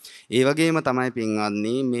සම්බොජ්ජංගය. ඒ වගේම තමයි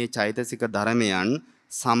පින්වත්නි මේ චෛතසික ධර්මයන්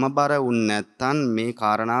සමබර වුන් නැත්නම් මේ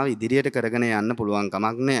කාරණාව ඉදිරියට කරගෙන යන්න පුළුවන්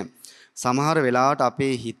කමක් නැහැ. සමහර වෙලාවට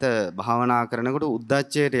අපේ හිත භාවනා කරනකොට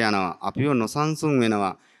උද්දච්චයට යනවා. අපිව නොසන්සුන්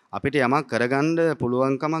වෙනවා. අපිට යමක් කරගන්න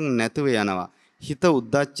පුළුවන් කමක් නැතුව යනවා. හිත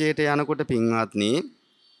උද්දච්චයට යනකොට පින්වත්නි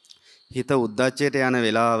හිත උද්දච්චයට යන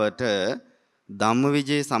වෙලාවට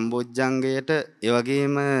ධම්මවිජේ සම්බොජ්ජංගයට ඒ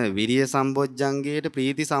වගේම විරිය සම්බොජ්ජංගයට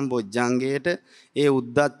ප්‍රීති සම්බොජ්ජංගයට ඒ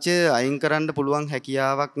උද්දච්චය අයින් කරන්න පුළුවන්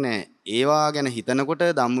හැකියාවක් නැහැ. ඒවා ගැන හිතනකොට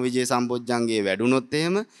ධම්මවිජේ සම්බොජ්ජංගේ වැඩුණොත්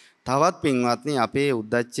එහෙම තවත් පින්වත්නි අපේ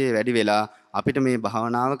උද්දච්චය වැඩි වෙලා අපිට මේ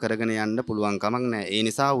භාවනාව කරගෙන යන්න පුළුවන් කමක් නැහැ. ඒ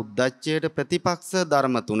නිසා උද්දච්චයට ප්‍රතිපක්ෂ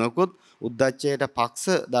ධර්ම තුනකුත් උද්දච්චයට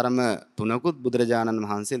පක්ෂ ධර්ම තුනකුත් බුදුරජාණන්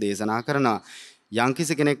වහන්සේ දේශනා කරනවා.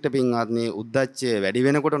 යම්කිසි කෙනෙක්ට පින්වත්නි උද්දච්චය වැඩි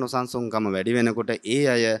වෙනකොට නොසන්සුන්කම වැඩි වෙනකොට ඒ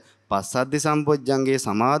අය පස්සද්ධි සම්පොජ්ජංගේ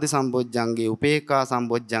සමාධි සම්පොජ්ජංගේ උපේක්ඛා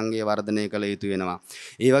සම්පොජ්ජංගේ වර්ධනය කළ යුතු වෙනවා.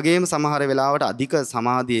 ඒ වගේම සමහර වෙලාවට අධික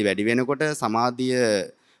සමාධිය වැඩි වෙනකොට සමාධිය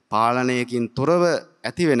පාලනයකින් තොරව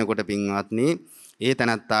ඇති වෙනකොට පින්වත්නි ඒ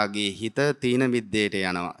තනත්තාගේ හිත තීන මිද්දේට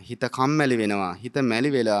යනවා. හිත කම්මැලි වෙනවා. හිත මැලි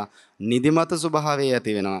වෙලා නිදිමත ස්වභාවය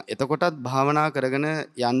ඇති වෙනවා. එතකොටත් භාවනා කරගෙන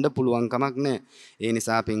යන්න පුළුවන් කමක් නැහැ. ඒ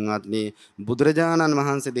නිසා පින්වත්නි බුදුරජාණන්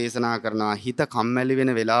වහන්සේ දේශනා කරනවා හිත කම්මැලි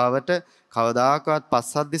වෙන වෙලාවට කවදාකවත්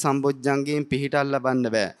පස්සද්ධි සම්බොජ්ජංගයෙන් පිහිටල් ලබන්න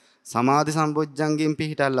බෑ. සමාධි සම්බොජ්ජංගයෙන්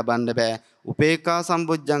පිහිටල් ලබන්න බෑ. උපේක්ඛා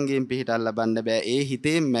සම්බොජ්ජංගයෙන් පිහිටල් ලබන්න බෑ. ඒ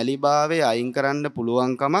හිතේ මැලිභාවය අයින් කරන්න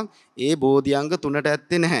පුළුවන් කමක් ඒ බෝධිඅංග තුනට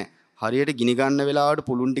ඇත්තේ නැහැ. හරියට ගිනි ගන්න වෙලාවට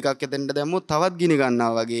පුළුන් ටිකක් එතෙන්ට දැම්මොත් තවත් ගිනි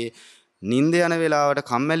ගන්නවා වගේ නිින්ද යන වෙලාවට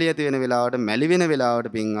කම්මැලි ඇති වෙන වෙලාවට මැලි වෙන වෙලාවට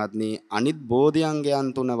පින්වත්නි අනිත් බෝධිඅංගයන්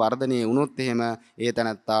තුන වර්ධනය වුණොත් එහෙම ඒ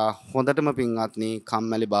තැනත්තා හොඳටම පින්වත්නි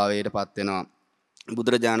කම්මැලි භාවයටපත් වෙනවා.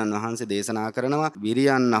 බුදුරජාණන් වහන්සේ දේශනා කරනවා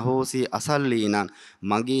විරියන් අහෝසි අසල්ලීනං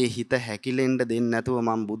මගේ හිත හැකිලෙන්න දෙන්නේ නැතුව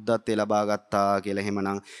මම බුද්ධත්වයේ ලබා ගත්තා කියලා.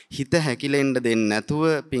 එහෙමනම් හිත හැකිලෙන්න දෙන්නේ නැතුව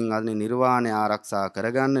පින්වත්නි නිර්වාණය ආරක්ෂා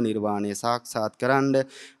කරගන්න නිර්වාණය සාක්ෂාත් කරන්න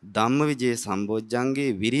ධම්මවිජේ සම්බොජ්ජංගේ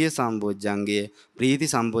විරිය සම්බොජ්ජංගේ ප්‍රීති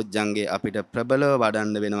සම්බොජ්ජංගේ අපිට ප්‍රබලව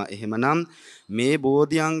වඩන්න වෙනවා. එහෙමනම් මේ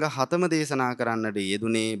බෝධිඅංග හතම දේශනා කරන්නට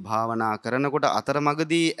යෙදුනේ භාවනා කරනකොට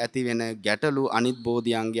අතරමඟදී ඇතිවෙන ගැටලු අනිත්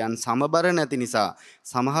බෝධිඅංගයන් සමබර නැති නිසා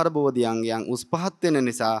සමහර බෝධිඅංගයන් උස් පහත් වෙන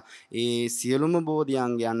නිසා ඒ සියලුම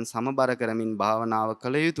බෝධිඅංගයන් සමබර කරමින් භාවනාව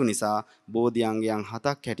කළ යුතු නිසා බෝධිඅංගයන්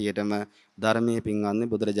හතක් හැටියටම ධර්මයේ පින්වත්නි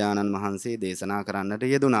බුදුරජාණන් වහන්සේ දේශනා කරන්නට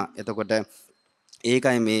යෙදුනා. එතකොට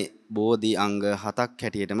ඒකයි මේ බෝධි අංග හතක්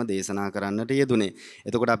හැටියටම දේශනා කරන්නට යෙදුනේ.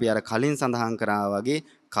 එතකොට අපි අර කලින් සඳහන් කරා වගේ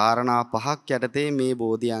කාරණා පහක් යටතේ මේ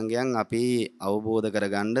බෝධි අංගයන් අපි අවබෝධ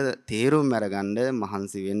කරගන්න තේරුම් අරගන්න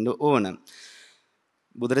මහන්සි වෙන්න ඕන.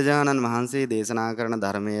 බුදුරජාණන් වහන්සේ දේශනා කරන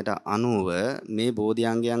ධර්මයට අනුව මේ බෝධි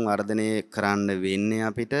අංගයන් වර්ධනය කරන්න වෙන්නේ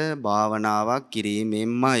අපිට භාවනාවක්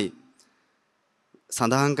කිරීමෙන්මයි.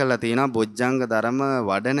 සඳහන් කරලා තියෙනවා බොජ්ජංග ධර්ම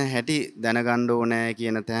වඩන හැටි දැනගන්න ඕනේ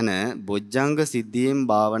කියන තැන බොජ්ජංග සිද්ධියෙන්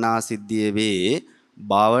භාවනා සිද්ධිය වේ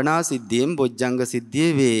භාවනා සිද්ධියෙන් බොජ්ජංග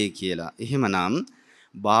සිද්ධිය වේ කියලා. එහෙමනම්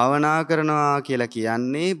භාවනා කරනවා කියලා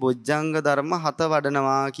කියන්නේ බොජ්ජංග ධර්ම හත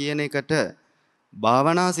වඩනවා කියන එකට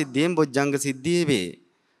භාවනා සිද්ධියෙන් බොජ්ජංග සිද්ධිය වේ.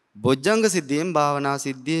 බොජ්ජංග සිද්ධියෙන් භාවනා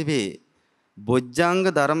සිද්ධිය වේ. බොජ්ජංග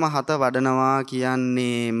ධර්ම හත වඩනවා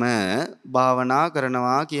කියන්නේම භාවනා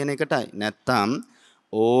කරනවා කියන එකටයි. නැත්තම්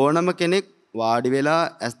ඕනම කෙනෙක් වාඩි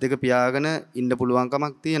වෙලා S2 පියාගෙන ඉන්න පුළුවන්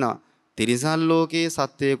කමක් තියෙනවා. තිරිසන් ලෝකයේ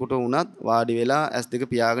සත්වයකට වුණත් වාඩි වෙලා S2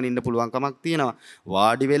 පියාගෙන ඉන්න පුළුවන් කමක් තියෙනවා.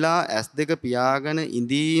 වාඩි වෙලා S2 පියාගෙන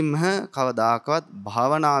ඉඳීම කවදාකවත්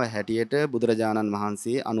භාවනාව හැටියට බුදුරජාණන්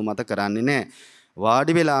වහන්සේ අනුමත කරන්නේ නැහැ.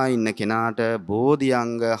 වාඩි වෙලා ඉන්න කෙනාට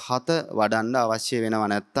බෝධිඅංග 7 වඩන්න අවශ්‍ය වෙනව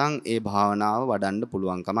නැත්නම් ඒ භාවනාව වඩන්න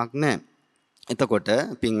පුළුවන් කමක් නැහැ. එතකොට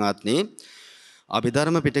පින්වත්නි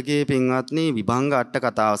අභිධර්ම පිටකයේ පින්වත්නි විභංග අට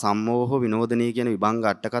කතාව සම්මෝහ විනෝදනී කියන විභංග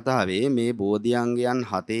අට කතාවේ මේ බෝධිඅංගයන්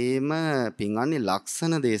 7ේම පින්වත්නි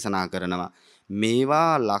ලක්ෂණ දේශනා කරනවා.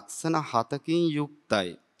 මේවා ලක්ෂණ 7කින් යුක්තයි.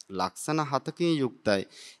 ලක්ෂණ 7කින් යුක්තයි.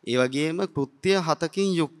 ඒ වගේම කෘත්‍ය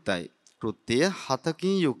 7කින් යුක්තයි. කෘත්‍ය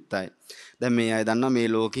 7කින් යුක්තයි. දැන් මේ අය දන්නවා මේ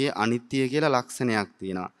ලෝකයේ අනිත්‍ය කියලා ලක්ෂණයක්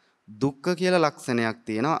තියෙනවා. දුක්ඛ කියලා ලක්ෂණයක්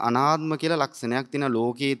තියෙනවා. අනාත්ම කියලා ලක්ෂණයක් තියෙනවා.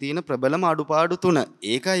 ලෝකයේ තියෙන ප්‍රබලම අඩුපාඩු තුන.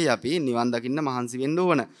 ඒකයි අපි නිවන් දකින්න මහන්සි වෙන්න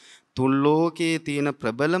ඕන. තුන් ලෝකයේ තියෙන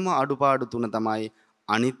ප්‍රබලම අඩුපාඩු තුන තමයි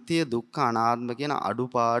අනිත්‍ය දුක්ඛ අනාත්ම කියන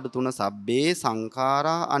අඩුපාඩු තුන. සබ්බේ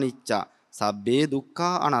සංඛාරා අනිච්චා. සබ්බේ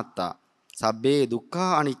දුක්ඛා අනාත්තා. සබ්බේ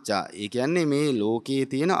දුක්ඛා අනිච්චා. ඒ කියන්නේ මේ ලෝකයේ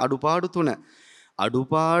තියෙන අඩුපාඩු තුන.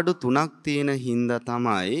 අඩුපාඩු තුනක් තියෙන හින්දා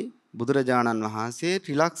තමයි බුදුරජාණන් වහන්සේ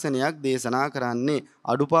ත්‍රිලක්ෂණයක් දේශනා කරන්නේ.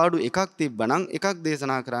 අඩුපාඩු එකක් තිබ්බනම් එකක්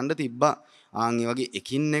දේශනා කරන්න තිබ්බා. ආන් ඒ වගේ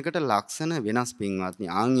එකින් එකට ලක්ෂණ වෙනස් පින්වත්නි.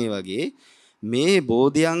 ආන් ඒ වගේ මේ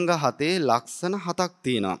බෝධිඅංග 7 ලක්ෂණ 7ක්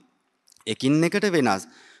තියෙනවා. එකින් එකට වෙනස්.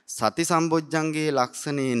 සති සම්බොජ්ජංගයේ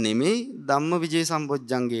ලක්ෂණේ නෙමෙයි ධම්මවිජේ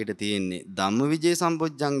සම්බොජ්ජංගයට තියෙන්නේ. ධම්මවිජේ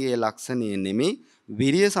සම්බොජ්ජංගයේ ලක්ෂණේ නෙමෙයි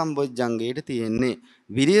විරිය සම්බොජ්ජංගයට තියෙන්නේ.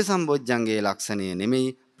 විරිය සම්බොජ්ජංගයේ ලක්ෂණේ නෙමෙයි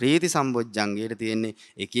ප්‍රීති සම්බොජ්ජංගයට තියෙන්නේ.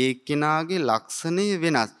 එක එක්කෙනාගේ ලක්ෂණය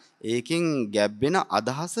වෙනස්. ඒකෙන් ගැබ්බෙන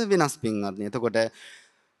අදහස වෙනස් පින්වත්නි. එතකොට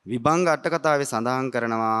විභංග අට කතාවේ සඳහන්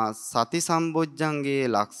කරනවා සති සම්බොජ්ජංගයේ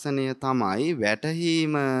ලක්ෂණය තමයි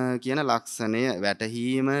වැටහීම කියන ලක්ෂණය.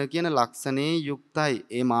 වැටහීම කියන ලක්ෂණේ යුක්තයි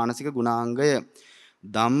ඒ මානසික ගුණාංගය.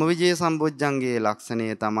 ධම්මවිජය සම්බොජ්ජංගයේ ලක්ෂණය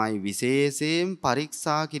තමයි විශේෂයෙන්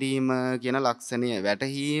පරීක්ෂා කිරීම කියන ලක්ෂණය.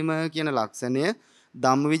 වැටහීම කියන ලක්ෂණය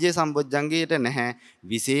ධම්මවිජය සම්බොජ්ජංගයට නැහැ.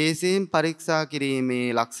 විශේෂයෙන් පරීක්ෂා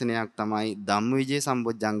කිරීමේ ලක්ෂණයක් තමයි ධම්මවිජය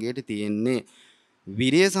සම්බොජ්ජංගයට තියෙන්නේ.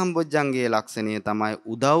 විරිය සම්බොජ්ජංගයේ ලක්ෂණය තමයි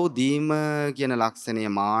උදව් දීම කියන ලක්ෂණය.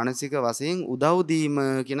 මානසික වශයෙන් උදව් දීම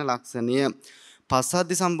කියන ලක්ෂණය.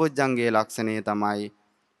 පස්සද්ධි සම්බොජ්ජංගයේ ලක්ෂණය තමයි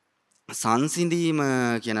සංසිඳීම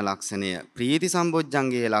කියන ලක්ෂණය. ප්‍රීති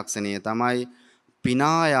සම්බොජ්ජංගයේ ලක්ෂණය තමයි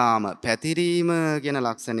පිනා යාම පැතිරීම කියන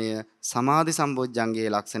ලක්ෂණය. සමාධි සම්බොජ්ජංගයේ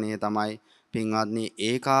ලක්ෂණය තමයි පින්වත්නි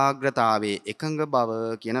ඒකාග්‍රතාවයේ එකඟ බව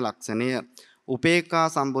කියන ලක්ෂණය. උපේක්ඛා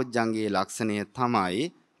සම්බොජ්ජංගයේ ලක්ෂණය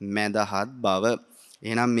තමයි මදහත් බව.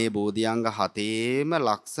 එහෙනම් මේ බෝධිඅංග 7ේම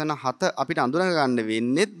ලක්ෂණ 7 අපිට අඳුන ගන්න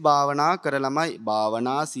වෙන්නේත් භාවනා කරලමයි.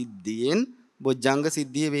 භාවනා සිද්ධියෙන් බොජ්ජංග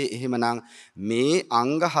සිද්ධිය වේ. එහෙමනම් මේ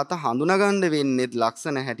අංග 7 හඳුනා ගන්න වෙන්නේත්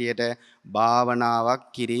ලක්ෂණ හැටියට භාවනාවක්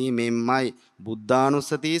කිරීමෙන්මයි.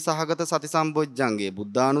 බුද්ධානුස්සති සහගත සති සම්බොජ්ජංගේ,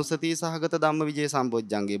 බුද්ධානුස්සති සහගත ධම්මවිජය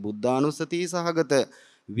සම්බොජ්ජංගේ, බුද්ධානුස්සති සහගත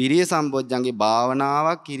විරිය සම්බොජ්ජංගේ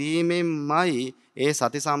භාවනාවක් කිරීමෙන්මයි ඒ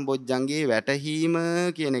සති සම්බොජ්ජංගේ වැටහීම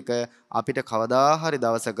කියන එක අපිට කවදා හරි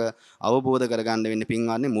දවසක අවබෝධ කරගන්න වෙන්නේ.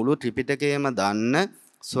 පින්වත්නි මුළු ත්‍රිපිටකයම දන්න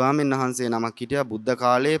ස්වාමීන් වහන්සේ නමක් හිටියා බුද්ධ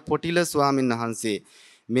කාලයේ පොටිල ස්වාමීන් වහන්සේ.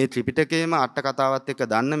 මේ ත්‍රිපිටකයම අට කතාවත් එක්ක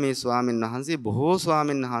දන්න මේ ස්වාමීන් වහන්සේ බොහෝ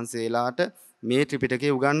ස්වාමීන් වහන්සේලාට මේ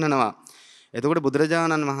ත්‍රිපිටකය උගන්වනවා. එතකොට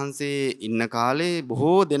බුදුරජාණන් වහන්සේ ඉන්න කාලේ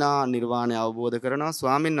බොහෝ දෙනා නිර්වාණය අවබෝධ කරනවා.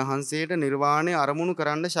 ස්වාමීන් වහන්සේට නිර්වාණය අරමුණු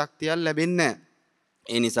කරන්න ශක්තියක් ලැබෙන්නේ නැහැ.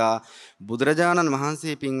 ඒ නිසා බුදුරජාණන්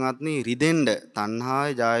වහන්සේ පින්වත්නි රිදෙන්න තණ්හාය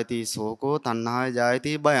ජායති සෝකෝ තණ්හාය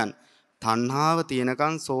ජායති බයං. තණ්හාව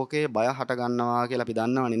තියෙනකන් සෝකේ බය හට ගන්නවා කියලා අපි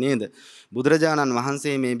දන්නවනේ නේද? බුදුරජාණන්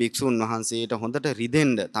වහන්සේ මේ භික්ෂුන් වහන්සේට හොඳට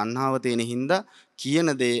රිදෙන්න තණ්හාව තියෙන හින්දා කියන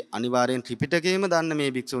දේ අනිවාර්යෙන් ත්‍රිපිටකයේම දන්න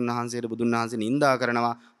මේ භික්ෂුන් වහන්සේට බුදුන් වහන්සේ නිඳා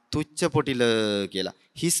කරනවා තුච්ච පොටිල කියලා.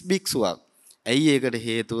 හිස් භික්ෂුවක්. ඇයි ඒකට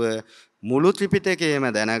හේතුව? මුළු ත්‍රිපිටකයේම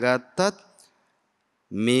දැනගත්තත්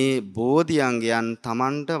මේ බෝධිඅංගයන්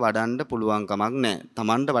Tamanට වඩන්න පුළුවන් කමක් නැහැ.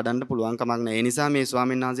 Tamanට වඩන්න පුළුවන් කමක් නැහැ. ඒ නිසා මේ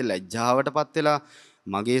ස්වාමීන් වහන්සේ ලැජ්ජාවටපත් වෙලා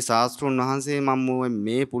මගේ ශාස්ත්‍රුන් වහන්සේ මම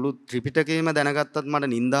මේ පුළු ත්‍රිපිටකයේම දැනගත්තත් මට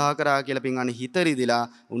නිඳා කරා කියලා පින්වන්නේ හිත රිදිලා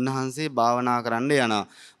උන්වහන්සේ භාවනා කරන්න යනවා.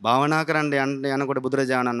 භාවනා කරන්න යනකොට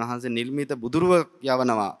බුදුරජාණන් වහන්සේ නිර්මිත බුදුරුව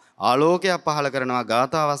යවනවා. ආලෝකයක් පහළ කරනවා.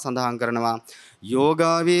 ගාථාවක් සඳහන් කරනවා.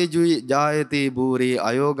 යෝගාවේ ජායති බූරි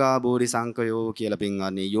අයෝගා බූරි සංකයෝ කියලා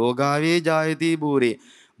පින්වන්නේ. යෝගාවේ ජායති බූරි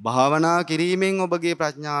භාවනා කිරීමෙන් ඔබගේ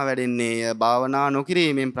ප්‍රඥාව වැඩෙන්නේ. භාවනා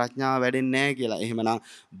නොකිරීමෙන් ප්‍රඥාව වැඩෙන්නේ නැහැ කියලා. එහෙමනම්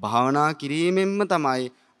භාවනා කිරීමෙන්ම තමයි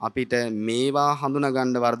අපිට මේවා හඳුනා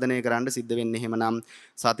ගන්න වර්ධනය කරන්න සිද්ධ වෙන්නේ. එහෙමනම්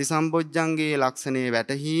සති සම්බොජ්ජංගයේ ලක්ෂණේ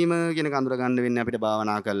වැටහීම කියන කඳුර ගන්න වෙන්නේ අපිට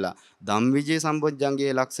භාවනා කළා. ධම්විජේ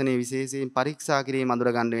සම්බොජ්ජංගයේ ලක්ෂණේ විශේෂයෙන් පරීක්ෂා කිරීම අඳුර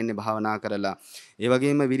ගන්න වෙන්නේ භාවනා කරලා. ඒ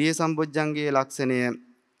වගේම විරිය සම්බොජ්ජංගයේ ලක්ෂණය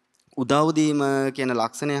උදව් දීම කියන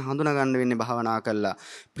ලක්ෂණය හඳුනා ගන්න වෙන්නේ භාවනා කළා.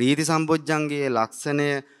 ප්‍රීති සම්බොජ්ජංගයේ ලක්ෂණය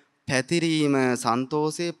පැතිරීම,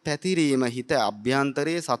 සන්තෝෂයේ පැතිරීම, හිත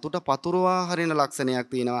අභ්‍යන්තරයේ සතුට පතුරවා හරින ලක්ෂණයක්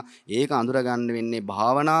තියෙනවා. ඒක අඳුර ගන්න වෙන්නේ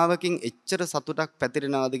භාවනාවකින් එච්චර සතුටක්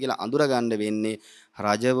පැතිරෙනවද කියලා අඳුර ගන්න වෙන්නේ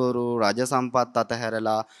රජවරු රජ සම්පත්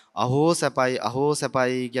අතහැරලා අහෝ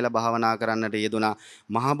සැපයි කියලා භාවනා කරන්නට යෙදුනා.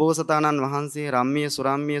 මහබෝසතාණන් වහන්සේ රම්මිය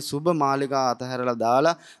සුරම්මිය සුබ මාලිගා අතහැරලා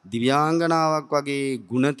දාලා දිව්‍යාංගනාවක් වගේ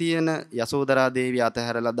ගුණ තියෙන යසෝදරා දේවිය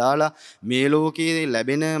අතහැරලා දාලා මේ ලෝකයේ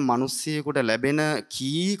ලැබෙන මිනිස්සෙකුට ලැබෙන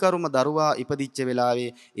කීකරුම දරුවා ඉපදිච්ච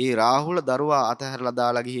වෙලාවේ ඒ රාහුල දරුවා අතහැරලා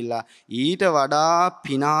දාලා ගිහිල්ලා ඊට වඩා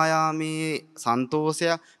පිනායාමේ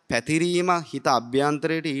සන්තෝෂය පැතිරීම හිත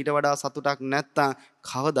අභ්‍යන්තරයට ඊට වඩා සතුටක් නැත්තම්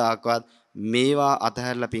කවදාකවත් මේවා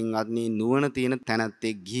අතහැරලා පින්වත්නි නුවණ තියෙන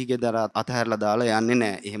තැනැත්තෙක් ගිහි ගෙදර අතහැරලා දාලා යන්නේ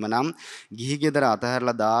නැහැ. එහෙමනම් ගිහි ගෙදර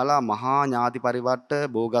අතහැරලා දාලා මහා ඥාති පරිවට්ට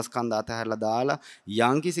බෝගස්කන්ධ අතහැරලා දාලා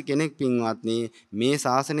යම්කිසි කෙනෙක් පින්වත්නි මේ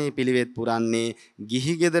ශාසනයේ පිළිවෙත් පුරන්නේ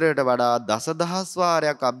ගිහි ගෙදරට වඩා දසදහස්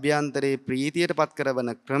වාරයක් අභ්‍යන්තරේ ප්‍රීතියටපත්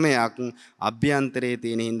කරවන ක්‍රමයක් අභ්‍යන්තරේ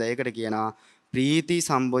තියෙන හින්දා ඒකට කියනවා ප්‍රීති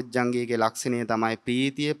සම්බොජ්ජංගයේ ලක්ෂණය තමයි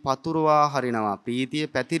ප්‍රීතිය පතුරවා හරිනවා ප්‍රීතිය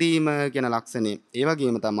පැතිරීම කියන ලක්ෂණය. ඒ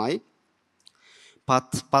වගේම තමයි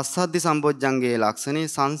පස්සද්ධි සම්බොජ්ජංගයේ ලක්ෂණේ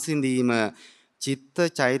සංසිඳීම චිත්ත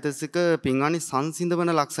චෛතසික පින්වනි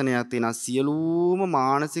සංසිඳවන ලක්ෂණයක් තියෙනවා. සියලුම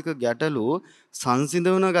මානසික ගැටලු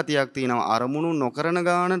සංසිඳවන ගතියක් තියෙනවා. අරමුණු නොකරන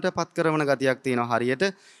ගානටපත් කරන ගතියක් තියෙනවා. හරියට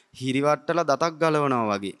හිරිවට්ටලා දතක් ගලවනවා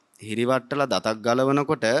වගේ. හිරිවට්ටලා දතක්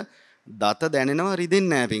ගලවනකොට දත දැනෙනවා රිදෙන්නේ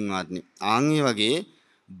නැහැ පින්වත්නි. ආන් ඒ වගේ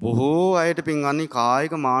බොහෝ අයට පින්වත්නි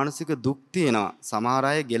කායික මානසික දුක් තියෙනවා. සමහර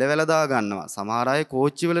අය ගෙලවැල දා ගන්නවා. සමහර අය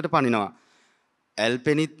කෝච්චි වලට පනිනවා.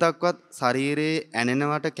 ඇල්පෙනිත්තක්වත් ශරීරයේ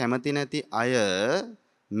ඇනෙනවට කැමති නැති අය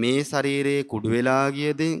මේ ශරීරයේ කුඩු වෙලා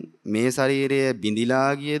ගියදෙන් මේ ශරීරය බිඳිලා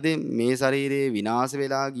ගියදෙන් මේ ශරීරයේ විනාශ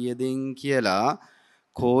වෙලා ගියදෙන් කියලා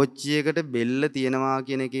කෝච්චියකට බෙල්ල තියනවා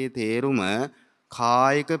කියන එකේ තේරුම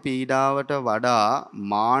කායික පීඩාවට වඩා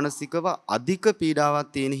මානසිකව අධික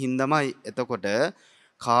පීඩාවක් තියෙන හින්දාමයි. එතකොට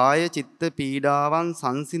කාය චිත්ත පීඩාවන්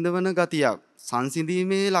සංසිඳවන ගතියක්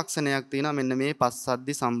සංසිඳීමේ ලක්ෂණයක් තියෙනවා. මෙන්න මේ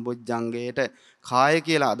පස්සද්ධි සම්බොජ්ජංගයට කාය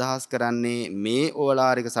කියලා අදහස් කරන්නේ මේ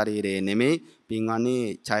ඕලාරික ශරීරය නෙමෙයි පින්වන්නේ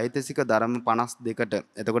චෛතසික ධර්ම 52ට.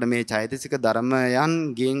 එතකොට මේ චෛතසික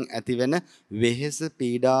ධර්මයන්ගෙන් ඇතිවෙන වෙහෙස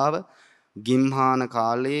පීඩාව ගිම්හාන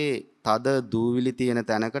කාලේ තද දූවිලි තියෙන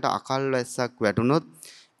තැනකට අකල් වැස්සක් වැටුනොත්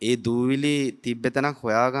ඒ දූවිලි තිබ්බතනක්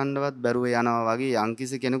හොයාගන්නවත් බැරුව යනවා වගේ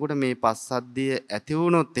යම්කිසි කෙනෙකුට මේ පස්සද්ධිය ඇති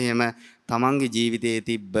වුණොත් එහෙම තමන්ගේ ජීවිතයේ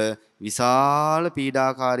තිබ්බ විශාල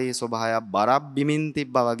පීඩාකාරී ස්වභාවයක් බරක් බිමින්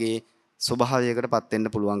තිබ්බා වගේ ස්වභාවයකටපත්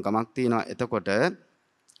වෙන්න පුළුවන් කමක් තියෙනවා. එතකොට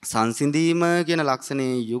සංසිඳීම කියන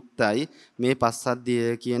ලක්ෂණේ යුක්තයි මේ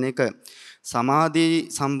පස්සද්ධිය කියන එක. සමාධි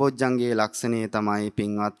සම්බොජ්ජංගයේ ලක්ෂණය තමයි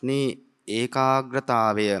පින්වත්නි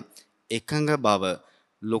ඒකාග්‍රතාවය එකඟ බව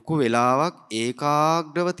ලොකු වෙලාවක්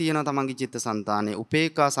ඒකාග්‍රව තියෙන තමන්ගේ චිත්තසංතානයේ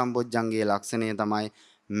උපේක්ඛා සම්බොජ්ජංගයේ ලක්ෂණය තමයි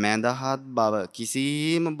මඳහත් බව.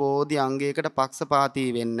 කිසිම බෝධි අංගයකට පක්ෂපාතී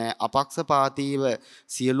වෙන්නේ අපක්ෂපාතීව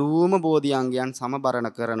සියලුම බෝධි අංගයන් සමබරණ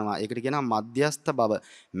කරනවා. ඒකට කියනවා මධ්‍යස්ථ බව.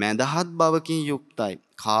 මඳහත් බවකින් යුක්තයි.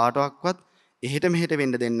 කාටවත් එහෙට මෙහෙට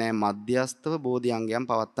වෙන්න දෙන්නේ නැහැ. මධ්‍යස්ථව බෝධි අංගයන්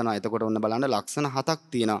පවත්නවා. එතකොට ඔන්න බලන්න ලක්ෂණ 7ක්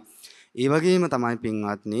තියෙනවා. ඒ වගේම තමයි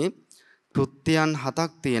පින්වත්නි කෘත්‍යයන්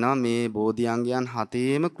 7ක් තියෙනවා. මේ බෝධිඅංගයන්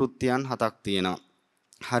 7ේම කෘත්‍යයන් 7ක් තියෙනවා.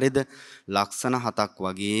 හරිද? ලක්ෂණ 7ක්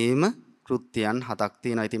වගේම කෘත්‍යයන් 7ක්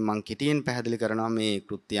තියෙනවා. ඉතින් මම කෙටියෙන් පැහැදිලි කරනවා මේ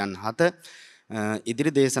කෘත්‍යයන් 7.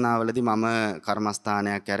 ඉදිරි දේශනාවලදී මම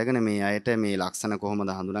කර්මස්ථානයක් අරගෙන මේ අයට මේ ලක්ෂණ කොහොමද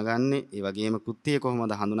හඳුනාගන්නේ, ඒ වගේම කෘත්‍ය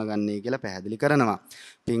කොහොමද හඳුනාගන්නේ කියලා පැහැදිලි කරනවා.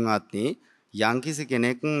 පින්වත්නි, යම්කිසි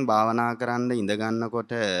කෙනෙක් භාවනා කරන්න ඉඳ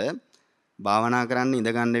ගන්නකොට භාවනා කරන්න ඉඳ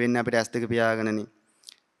ගන්න වෙන්නේ අපිට S2 පියාගෙනනේ.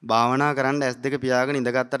 භාවනා කරන්න S2 පියාගෙන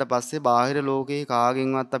ඉඳගත්තට පස්සේ බාහිර ලෝකේ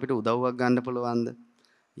කාගෙන්වත් අපිට උදව්වක් ගන්න පුළුවන්ද?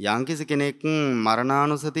 යම්කිසි කෙනෙක්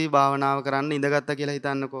මරණානුසති භාවනාව කරන්න ඉඳගත්තා කියලා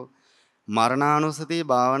හිතන්නකෝ. මරණානුසති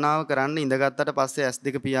භාවනාව කරන්න ඉඳගත්තට පස්සේ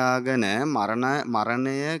S2 පියාගෙන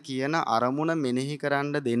මරණය කියන අරමුණ මෙනෙහි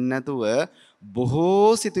කරන්න දෙන්නේ නැතුව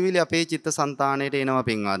බොහෝ සිතුවිලි අපේ චිත්තසංතානයට එනවා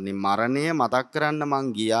පින්වත්නි. මරණය මතක් කරන්න මං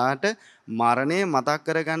ගියාට මරණය මතක්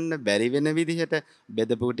කරගන්න බැරි වෙන විදිහට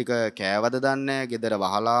බෙදපු ටික කෑවද දන්නේ, ගෙදර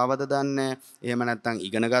වහලාවද දන්නේ, එහෙම නැත්නම්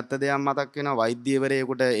ඉගෙන ගත්ත දේක් මතක් වෙනවා,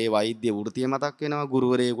 වෛද්‍යවරයෙකුට ඒ වෛද්‍ය වෘත්තිය මතක් වෙනවා,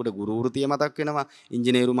 ගුරුවරයෙකුට ගුරු වෘත්තිය මතක් වෙනවා,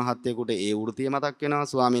 ඉංජිනේරු මහත්තයෙකුට ඒ වෘත්තිය මතක් වෙනවා,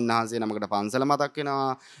 ස්වාමීන් වහන්සේ නමකට පන්සල මතක්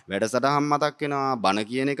වෙනවා, වැඩසටහන් මතක් වෙනවා, බණ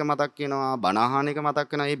කියන එක මතක් වෙනවා, බණ අහන එක මතක්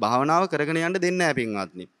වෙනවා. මේ භාවනාව කරගෙන යන්න දෙන්නේ නැහැ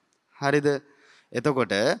පින්වත්නි. හරිද?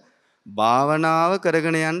 එතකොට භාවනාව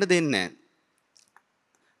කරගෙන යන්න දෙන්නේ නැහැ.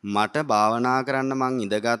 මට භාවනා කරන්න මං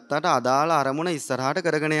ඉඳගත්තට අදාළ අරමුණ ඉස්සරහට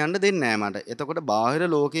කරගෙන යන්න දෙන්නේ නැහැ මට. එතකොට බාහිර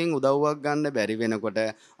ලෝකයෙන් උදව්වක් ගන්න බැරි වෙනකොට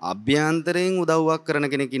අභ්‍යන්තරයෙන් උදව්වක් කරන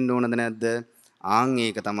කෙනෙක් ඉන්න ඕනද නැද්ද? ආන්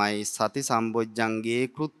ඒක තමයි සති සම්බොජ්ජංගේ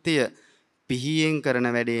කෘත්‍ය. පිහියෙන් කරන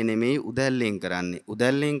වැඩේ නෙමෙයි උදැල්ලෙන් කරන්නේ.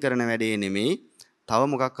 උදැල්ලෙන් කරන වැඩේ නෙමෙයි තව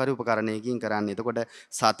මොකක් හරි උපකරණයකින් කරන්නේ. එතකොට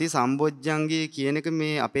සති සම්බොජ්ජංගය කියන එක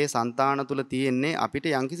මේ අපේ సంతාන තුල තියෙන්නේ අපිට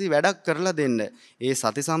යම්කිසි වැඩක් කරලා දෙන්න. ඒ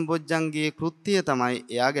සති සම්බොජ්ජංගයේ කෘත්‍යය තමයි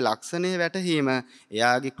එයාගේ ලක්ෂණය වැටහීම.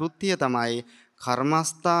 එයාගේ කෘත්‍යය තමයි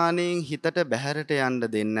කර්මස්ථානයෙන් හිතට බැහැරට යන්න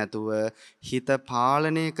දෙන්නේ නැතුව හිත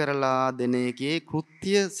පාලනය කරලා දෙන එකේ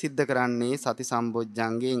කෘත්‍ය સિદ્ધ කරන්නේ සති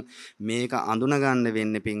සම්බොජ්ජංගයෙන්. මේක අඳුන ගන්න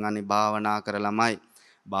වෙන්නේ පින්වන්නේ භාවනා කරලමයි.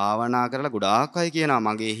 භාවනා කරලා ගොඩාක් අය කියනවා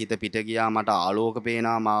මගේ හිත පිට ගියා මට ආලෝක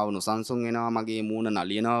පේනවා මාව නොසන්සුන් වෙනවා මගේ මූණ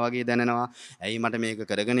නලියනවා වගේ දැනෙනවා. ඇයි මට මේක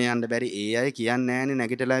කරගෙන යන්න බැරි? ඒ අය කියන්නේ නැහනේ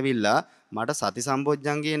නැගිටලා ඇවිල්ලා මට සති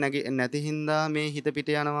සම්බොජ්ජංගේ නැති හින්දා මේ හිත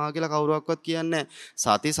පිට යනවා කියලා කවුරුවක්වත් කියන්නේ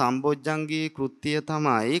සති සම්බොජ්ජංගේ කෘත්‍යය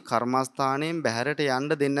තමයි කර්මස්ථානයෙන් බැහැරට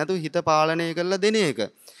යන්න දෙන්නේ නැතුව හිත පාලනය කරලා දෙන එක.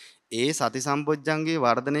 ඒ සති සම්බොජ්ජංගේ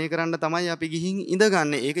වර්ධනය කරන්න තමයි අපි ගිහින්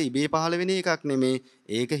ඉඳගන්නේ. ඒක ඉබේ පහළ වෙන එකක් නෙමේ.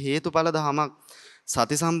 ඒක හේතුඵල ධමයක්.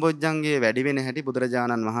 සති සම්බොජ්ජංගේ වැඩි වෙන හැටි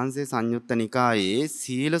බුදුරජාණන් වහන්සේ සංයුත්ත නිකායේ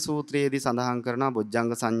සීල සූත්‍රයේදී සඳහන් කරන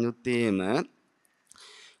බොජ්ජංග සංයුත්තේම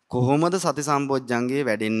කොහොමද සති සම්බොජ්ජංගේ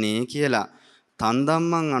වැඩෙන්නේ කියලා.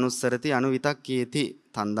 තන්දම්මං අනුස්සරති අනුවිතක්කේති.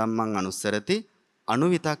 තන්දම්මං අනුස්සරති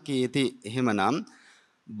අනුවිතක්කේති. එහෙමනම්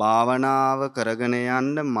භාවනාව කරගෙන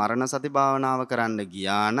යන්න මරණ සති භාවනාව කරන්න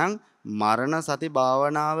ගියා නම් මරණ සති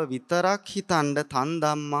භාවනාව විතරක් හිතන්න තන්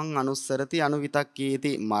ධම්මං අනුස්සරති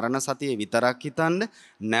අනුවිතක්කේති. මරණ සතිය විතරක් හිතන්න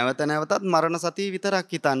නැවත නැවතත් මරණ සතිය විතරක්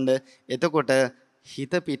හිතන්න. එතකොට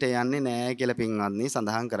හිත පිට යන්නේ නැහැ කියලා පින්වත්නි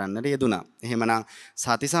සඳහන් කරන්නට යෙදුනා. එහෙමනම්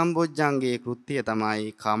සති සම්බොජ්ජංගේ කෘත්‍යය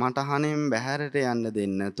තමයි කමඨහනෙන් බැහැරට යන්න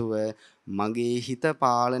දෙන්නේ නැතුව මගේ හිත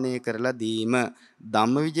පාලනය කරලා දීම.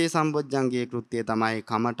 ධම්මවිජය සම්බොජ්ජංගේ කෘත්‍යය තමයි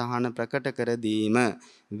කමඨහන ප්‍රකට කර දීම.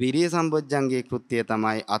 විරිය සම්බොජ්ජංගේ කෘත්‍යය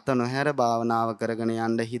තමයි අත නොහැර භාවනාව කරගෙන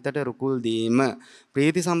යන්න හිතට රුකුල් දීම.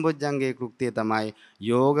 ප්‍රීති සම්බොජ්ජංගේ කෘත්‍යය තමයි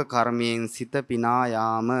යෝග කර්මයෙන් සිත පිනා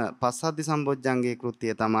යාම. පස්සද්ධි සම්බොජ්ජංගේ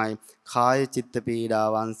කෘත්‍යය තමයි කාය චිත්ත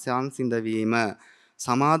පීඩාවන් සංසිඳ වීම.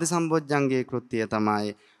 සමාධි සම්බොජ්ජංගේ කෘත්‍යය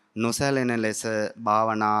තමයි නොසැලෙන ලෙස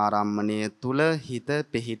භාවනා ආරම්මණය තුල හිත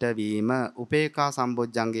පිහිට වීම. උපේක්ඛා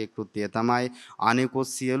සම්බොජ්ජංගේ කෘත්‍යය තමයි අනිකුත්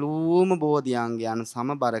සියලුම බෝධිඅංගයන්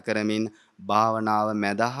සමබර කරමින් භාවනාව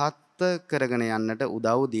මැදහත් කරගෙන යන්නට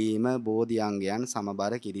උදව් දීම. බෝධිඅංගයන්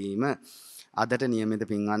සමබර කිරීම. අදට નિયમિત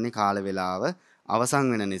පින්වන්නේ කාල වේලාව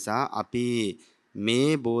අවසන් වෙන නිසා අපි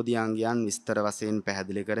මේ බෝධිඅංගයන් විස්තර වශයෙන්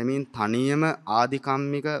පැහැදිලි කරමින් තනියම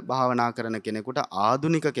ආධිකම්මික භාවනා කරන කෙනෙකුට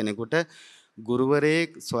ආධුනික කෙනෙකුට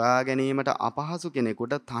ගුරුවරයෙක් සොයා ගැනීමට අපහසු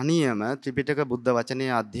කෙනෙකුට තනියම ත්‍රිපිටක බුද්ධ වචනය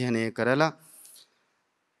අධ්‍යයනය කරලා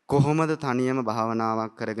කොහොමද තනියම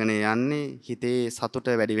භාවනාවක් කරගෙන යන්නේ හිතේ සතුට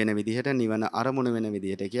වැඩි වෙන විදිහට නිවන අරමුණු වෙන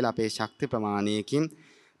විදිහට කියලා අපේ ශක්ති ප්‍රමාණයකින්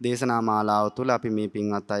දේශනා මාලාව තුළ අපි මේ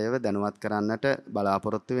පින්වත් අයව දැනුවත් කරන්නට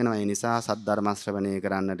බලාපොරොත්තු වෙනවා. ඒ නිසා සද්ධර්ම ශ්‍රවණය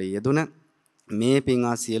කරන්නට යෙදුන මේ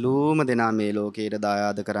පින්වත් සියලුම දෙනා මේ ලෝකයට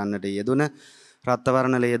දායාද කරන්නට යෙදුන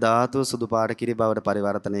රත්තරන්ලේ ධාතු සුදු පාට කිරි බවට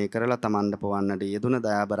පරිවර්තනය කරලා තමන්ට පොවන්නට යෙදුන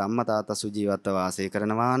දයාබර අම්මා තාත්තා සුජීවත්ව වාසය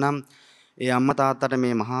කරනවා නම් ඒ අම්මා තාත්තට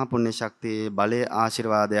මේ මහා පුණ්‍ය ශක්තියේ බලයේ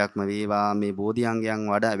ආශිර්වාදයක්ම වේවා. මේ බෝධිඅංගයන්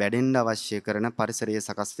වැඩෙන්න අවශ්‍ය කරන පරිසරය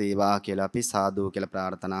සකස් වේවා කියලා අපි සාදු කියලා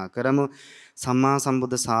ප්‍රාර්ථනා කරමු. සම්මා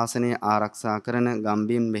සම්බුද්ධ ශාසනය ආරක්ෂා කරන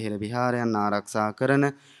ගම්බිම් මෙහෙර විහාරයන් ආරක්ෂා කරන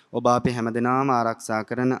ඔබ අපි හැමදෙනාම ආරක්ෂා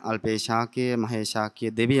කරන අල්පේ ශාක්‍ය මහේ ශාක්‍ය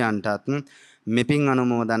දෙවියන්ටත් මෙපින්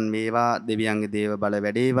අනුමෝදන් වේවා. දෙවියන්ගේ දේව බල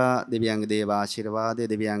වැඩේවා. දෙවියන්ගේ දේව ආශිර්වාදය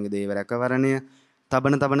දෙවියන්ගේ දේව රැකවරණය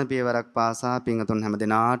තබන පියවරක් පාසා පිංගතුන් හැම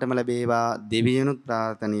දිනාටම ලැබේවා. දෙවියනුත්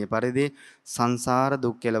ප්‍රාර්ථනීය පරිදි සංසාර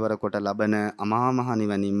දුක් කෙලවර කොට ලබන අමා මහ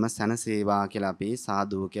නිවනින්ම සැනසේවා කියලා අපි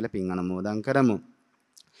සාදු කියලා පින් අනුමෝදන් කරමු.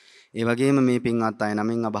 ඒ වගේම මේ පින්වත් අය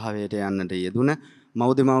නමින් අභාවයට යන්නට යෙදුන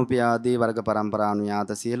මෞදමෞපිය ආදී වර්ග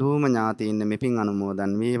පරම්පරානුයාත සියලුම ඥාතීන් මෙපින්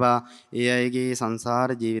අනුමෝදන් වේවා. ඒ අයගේ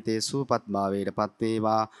සංසාර ජීවිතයේ සූපත් භාවයටපත්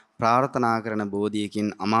වේවා. ප්‍රාර්ථනා කරන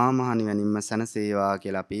බෝධියකින් අමා මහ නිවනින්ම සැනසේවා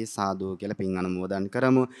කියලා අපි සාදු කියලා පින් අනුමෝදන්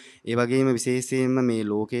කරමු. ඒ වගේම විශේෂයෙන්ම මේ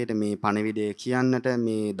ලෝකයට මේ පණිවිඩය කියන්නට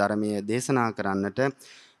මේ ධර්මයේ දේශනා කරන්නට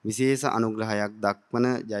විශේෂ අනුග්‍රහයක් දක්වන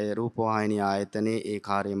ජය රූපවාහිනී ආයතනයේ ඒ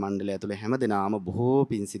කාර්ය මණ්ඩලය ඇතුළේ හැමදෙනාම බොහෝ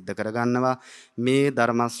පින් සිද්ධ කරගන්නවා. මේ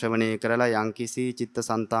ධර්ම ශ්‍රවණය කරලා යම්කිසි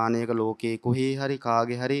චිත්තසංතානයක ලෝකේ කොහේ හරි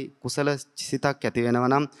කාගේ හරි කුසල සිතක් ඇති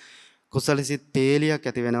වෙනවා නම් කුසල සිත් පේලියක්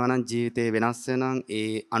ඇති වෙනවා නම් ජීවිතේ වෙනස් වෙනනම්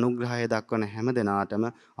ඒ අනුග්‍රහය දක්වන හැමදෙනාටම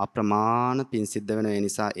අප්‍රමාණ පින් සිද්ධ වෙන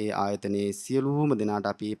නිසා ඒ ආයතනයේ සියලුම දෙනාට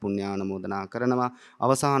අපි පුණ්‍යානුමෝදනා කරනවා.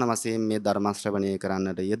 අවසාන වශයෙන් මේ ධර්ම ශ්‍රවණය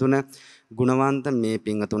කරන්නට යෙදුන ගුණවන්ත මේ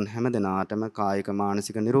පින්වතුන් හැමදෙනාටම කායික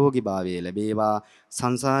මානසික නිරෝගී භාවය ලැබේවා.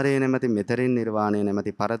 සංසාරයේ නැමැති මෙතරින් නිර්වාණය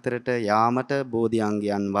නැමැති පරතරට යාමට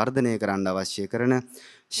බෝධිඅංගයන් වර්ධනය කරන්න අවශ්‍ය කරන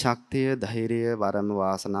ශක්තිය ධෛර්යය වරම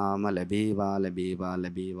වාසනාවම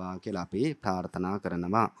ලැබේවා කියලා අපි ප්‍රාර්ථනා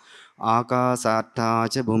කරනවා. ආකාසට්ටා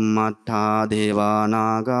ච බුම්මට්ටා දේවා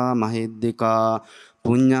නාග මහිද්దికා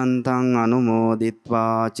පුඤ්ඤන්තං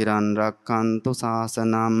අනුමෝදිත්වා චිරන් රක්ඛන්තු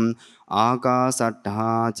ශාසනං.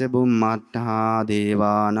 ආකාසට්ටා ච බුම්මට්ටා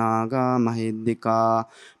දේවා නාග මහිද්దికා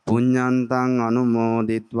පුඤ්ඤන්තං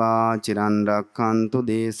අනුමෝදිත්වා චිරන් රක්ඛන්තු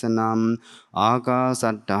දේශනං.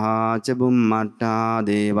 ආකාසට්ටා ච බුම්මට්ටා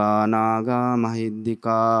දේවා නාග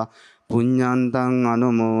මහිද්దికා පුඤ්ඤන්තං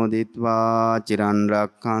අනුමෝදිත්වා චිරන්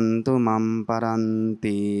රක්ඛන්තු මම්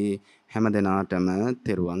පරන්ති. හැම දිනාටම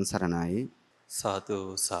තෙරුවන් සරණයි. සාදු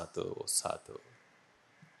සාදු සාදු.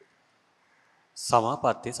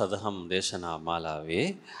 සමාපatti සදහම් දේශනා මාලාවේ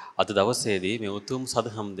අද දවසේදී මේ උතුම්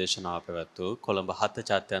සදහම් දේශනාව පැවැත් වූ කොළඹ හත්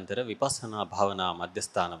ජාත්‍යන්තර විපස්සනා භාවනා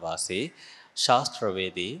මධ්‍යස්ථාන වාසී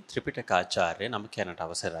ශාස්ත්‍රවේදී ත්‍රිපිටකාචාර්ය නම කියනට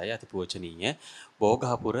අවසරයි අතිපූජනීය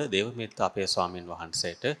බෝගහපුර දේවමිත්ත අපේ ස්වාමින්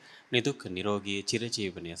වහන්සේට නිදුක් නිරෝගී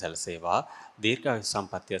චිරජීවනයේ සැලසේවා දීර්ඝායු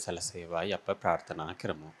සම්පන්නිය සැලසේවායි අප ප්‍රාර්ථනා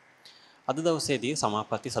කරමු. අද දවසේදී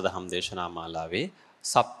සමාපatti සදහම් දේශනා මාලාවේ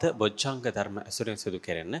සප්ත බොජ්ජංග ධර්ම ඇසුරෙන් සිදු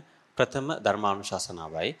කෙරෙන ප්‍රථම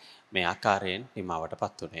ධර්මානුශාසනාවයි මේ ආකාරයෙන්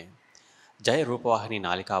නිමවටපත් උනේ. ජය රූපවාහිනී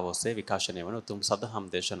නාලිකාව ඔස්සේ විකාශනය වන උතුම් සදහම්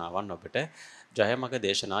දේශනාවන් ඔබට ජයමග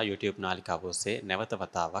දේශනා YouTube නාලිකාව ඔස්සේ නැවත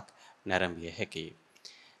වතාවක් නැරඹිය හැකියි.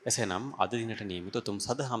 එසේනම් අද දිනට නියමිත උතුම්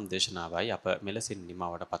සදහම් දේශනාවයි අප මෙලෙසින්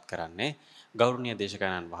නිමවටපත් කරන්නේ. ගෞරවනීය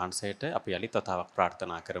දේශකයන්න් වහන්සේට අපි යලිත් වතාවක්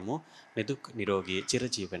ප්‍රාර්ථනා කරමු නිදුක් නිරෝගී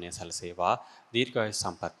චිරජීවනයේ සැලසේවා දීර්ඝායු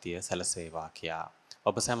සම්පන්නිය සැලසේවා කියා.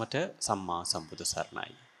 ඔබ සැමට සම්මා සම්බුදු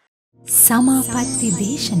සරණයි. සමාපatti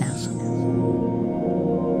දේශනා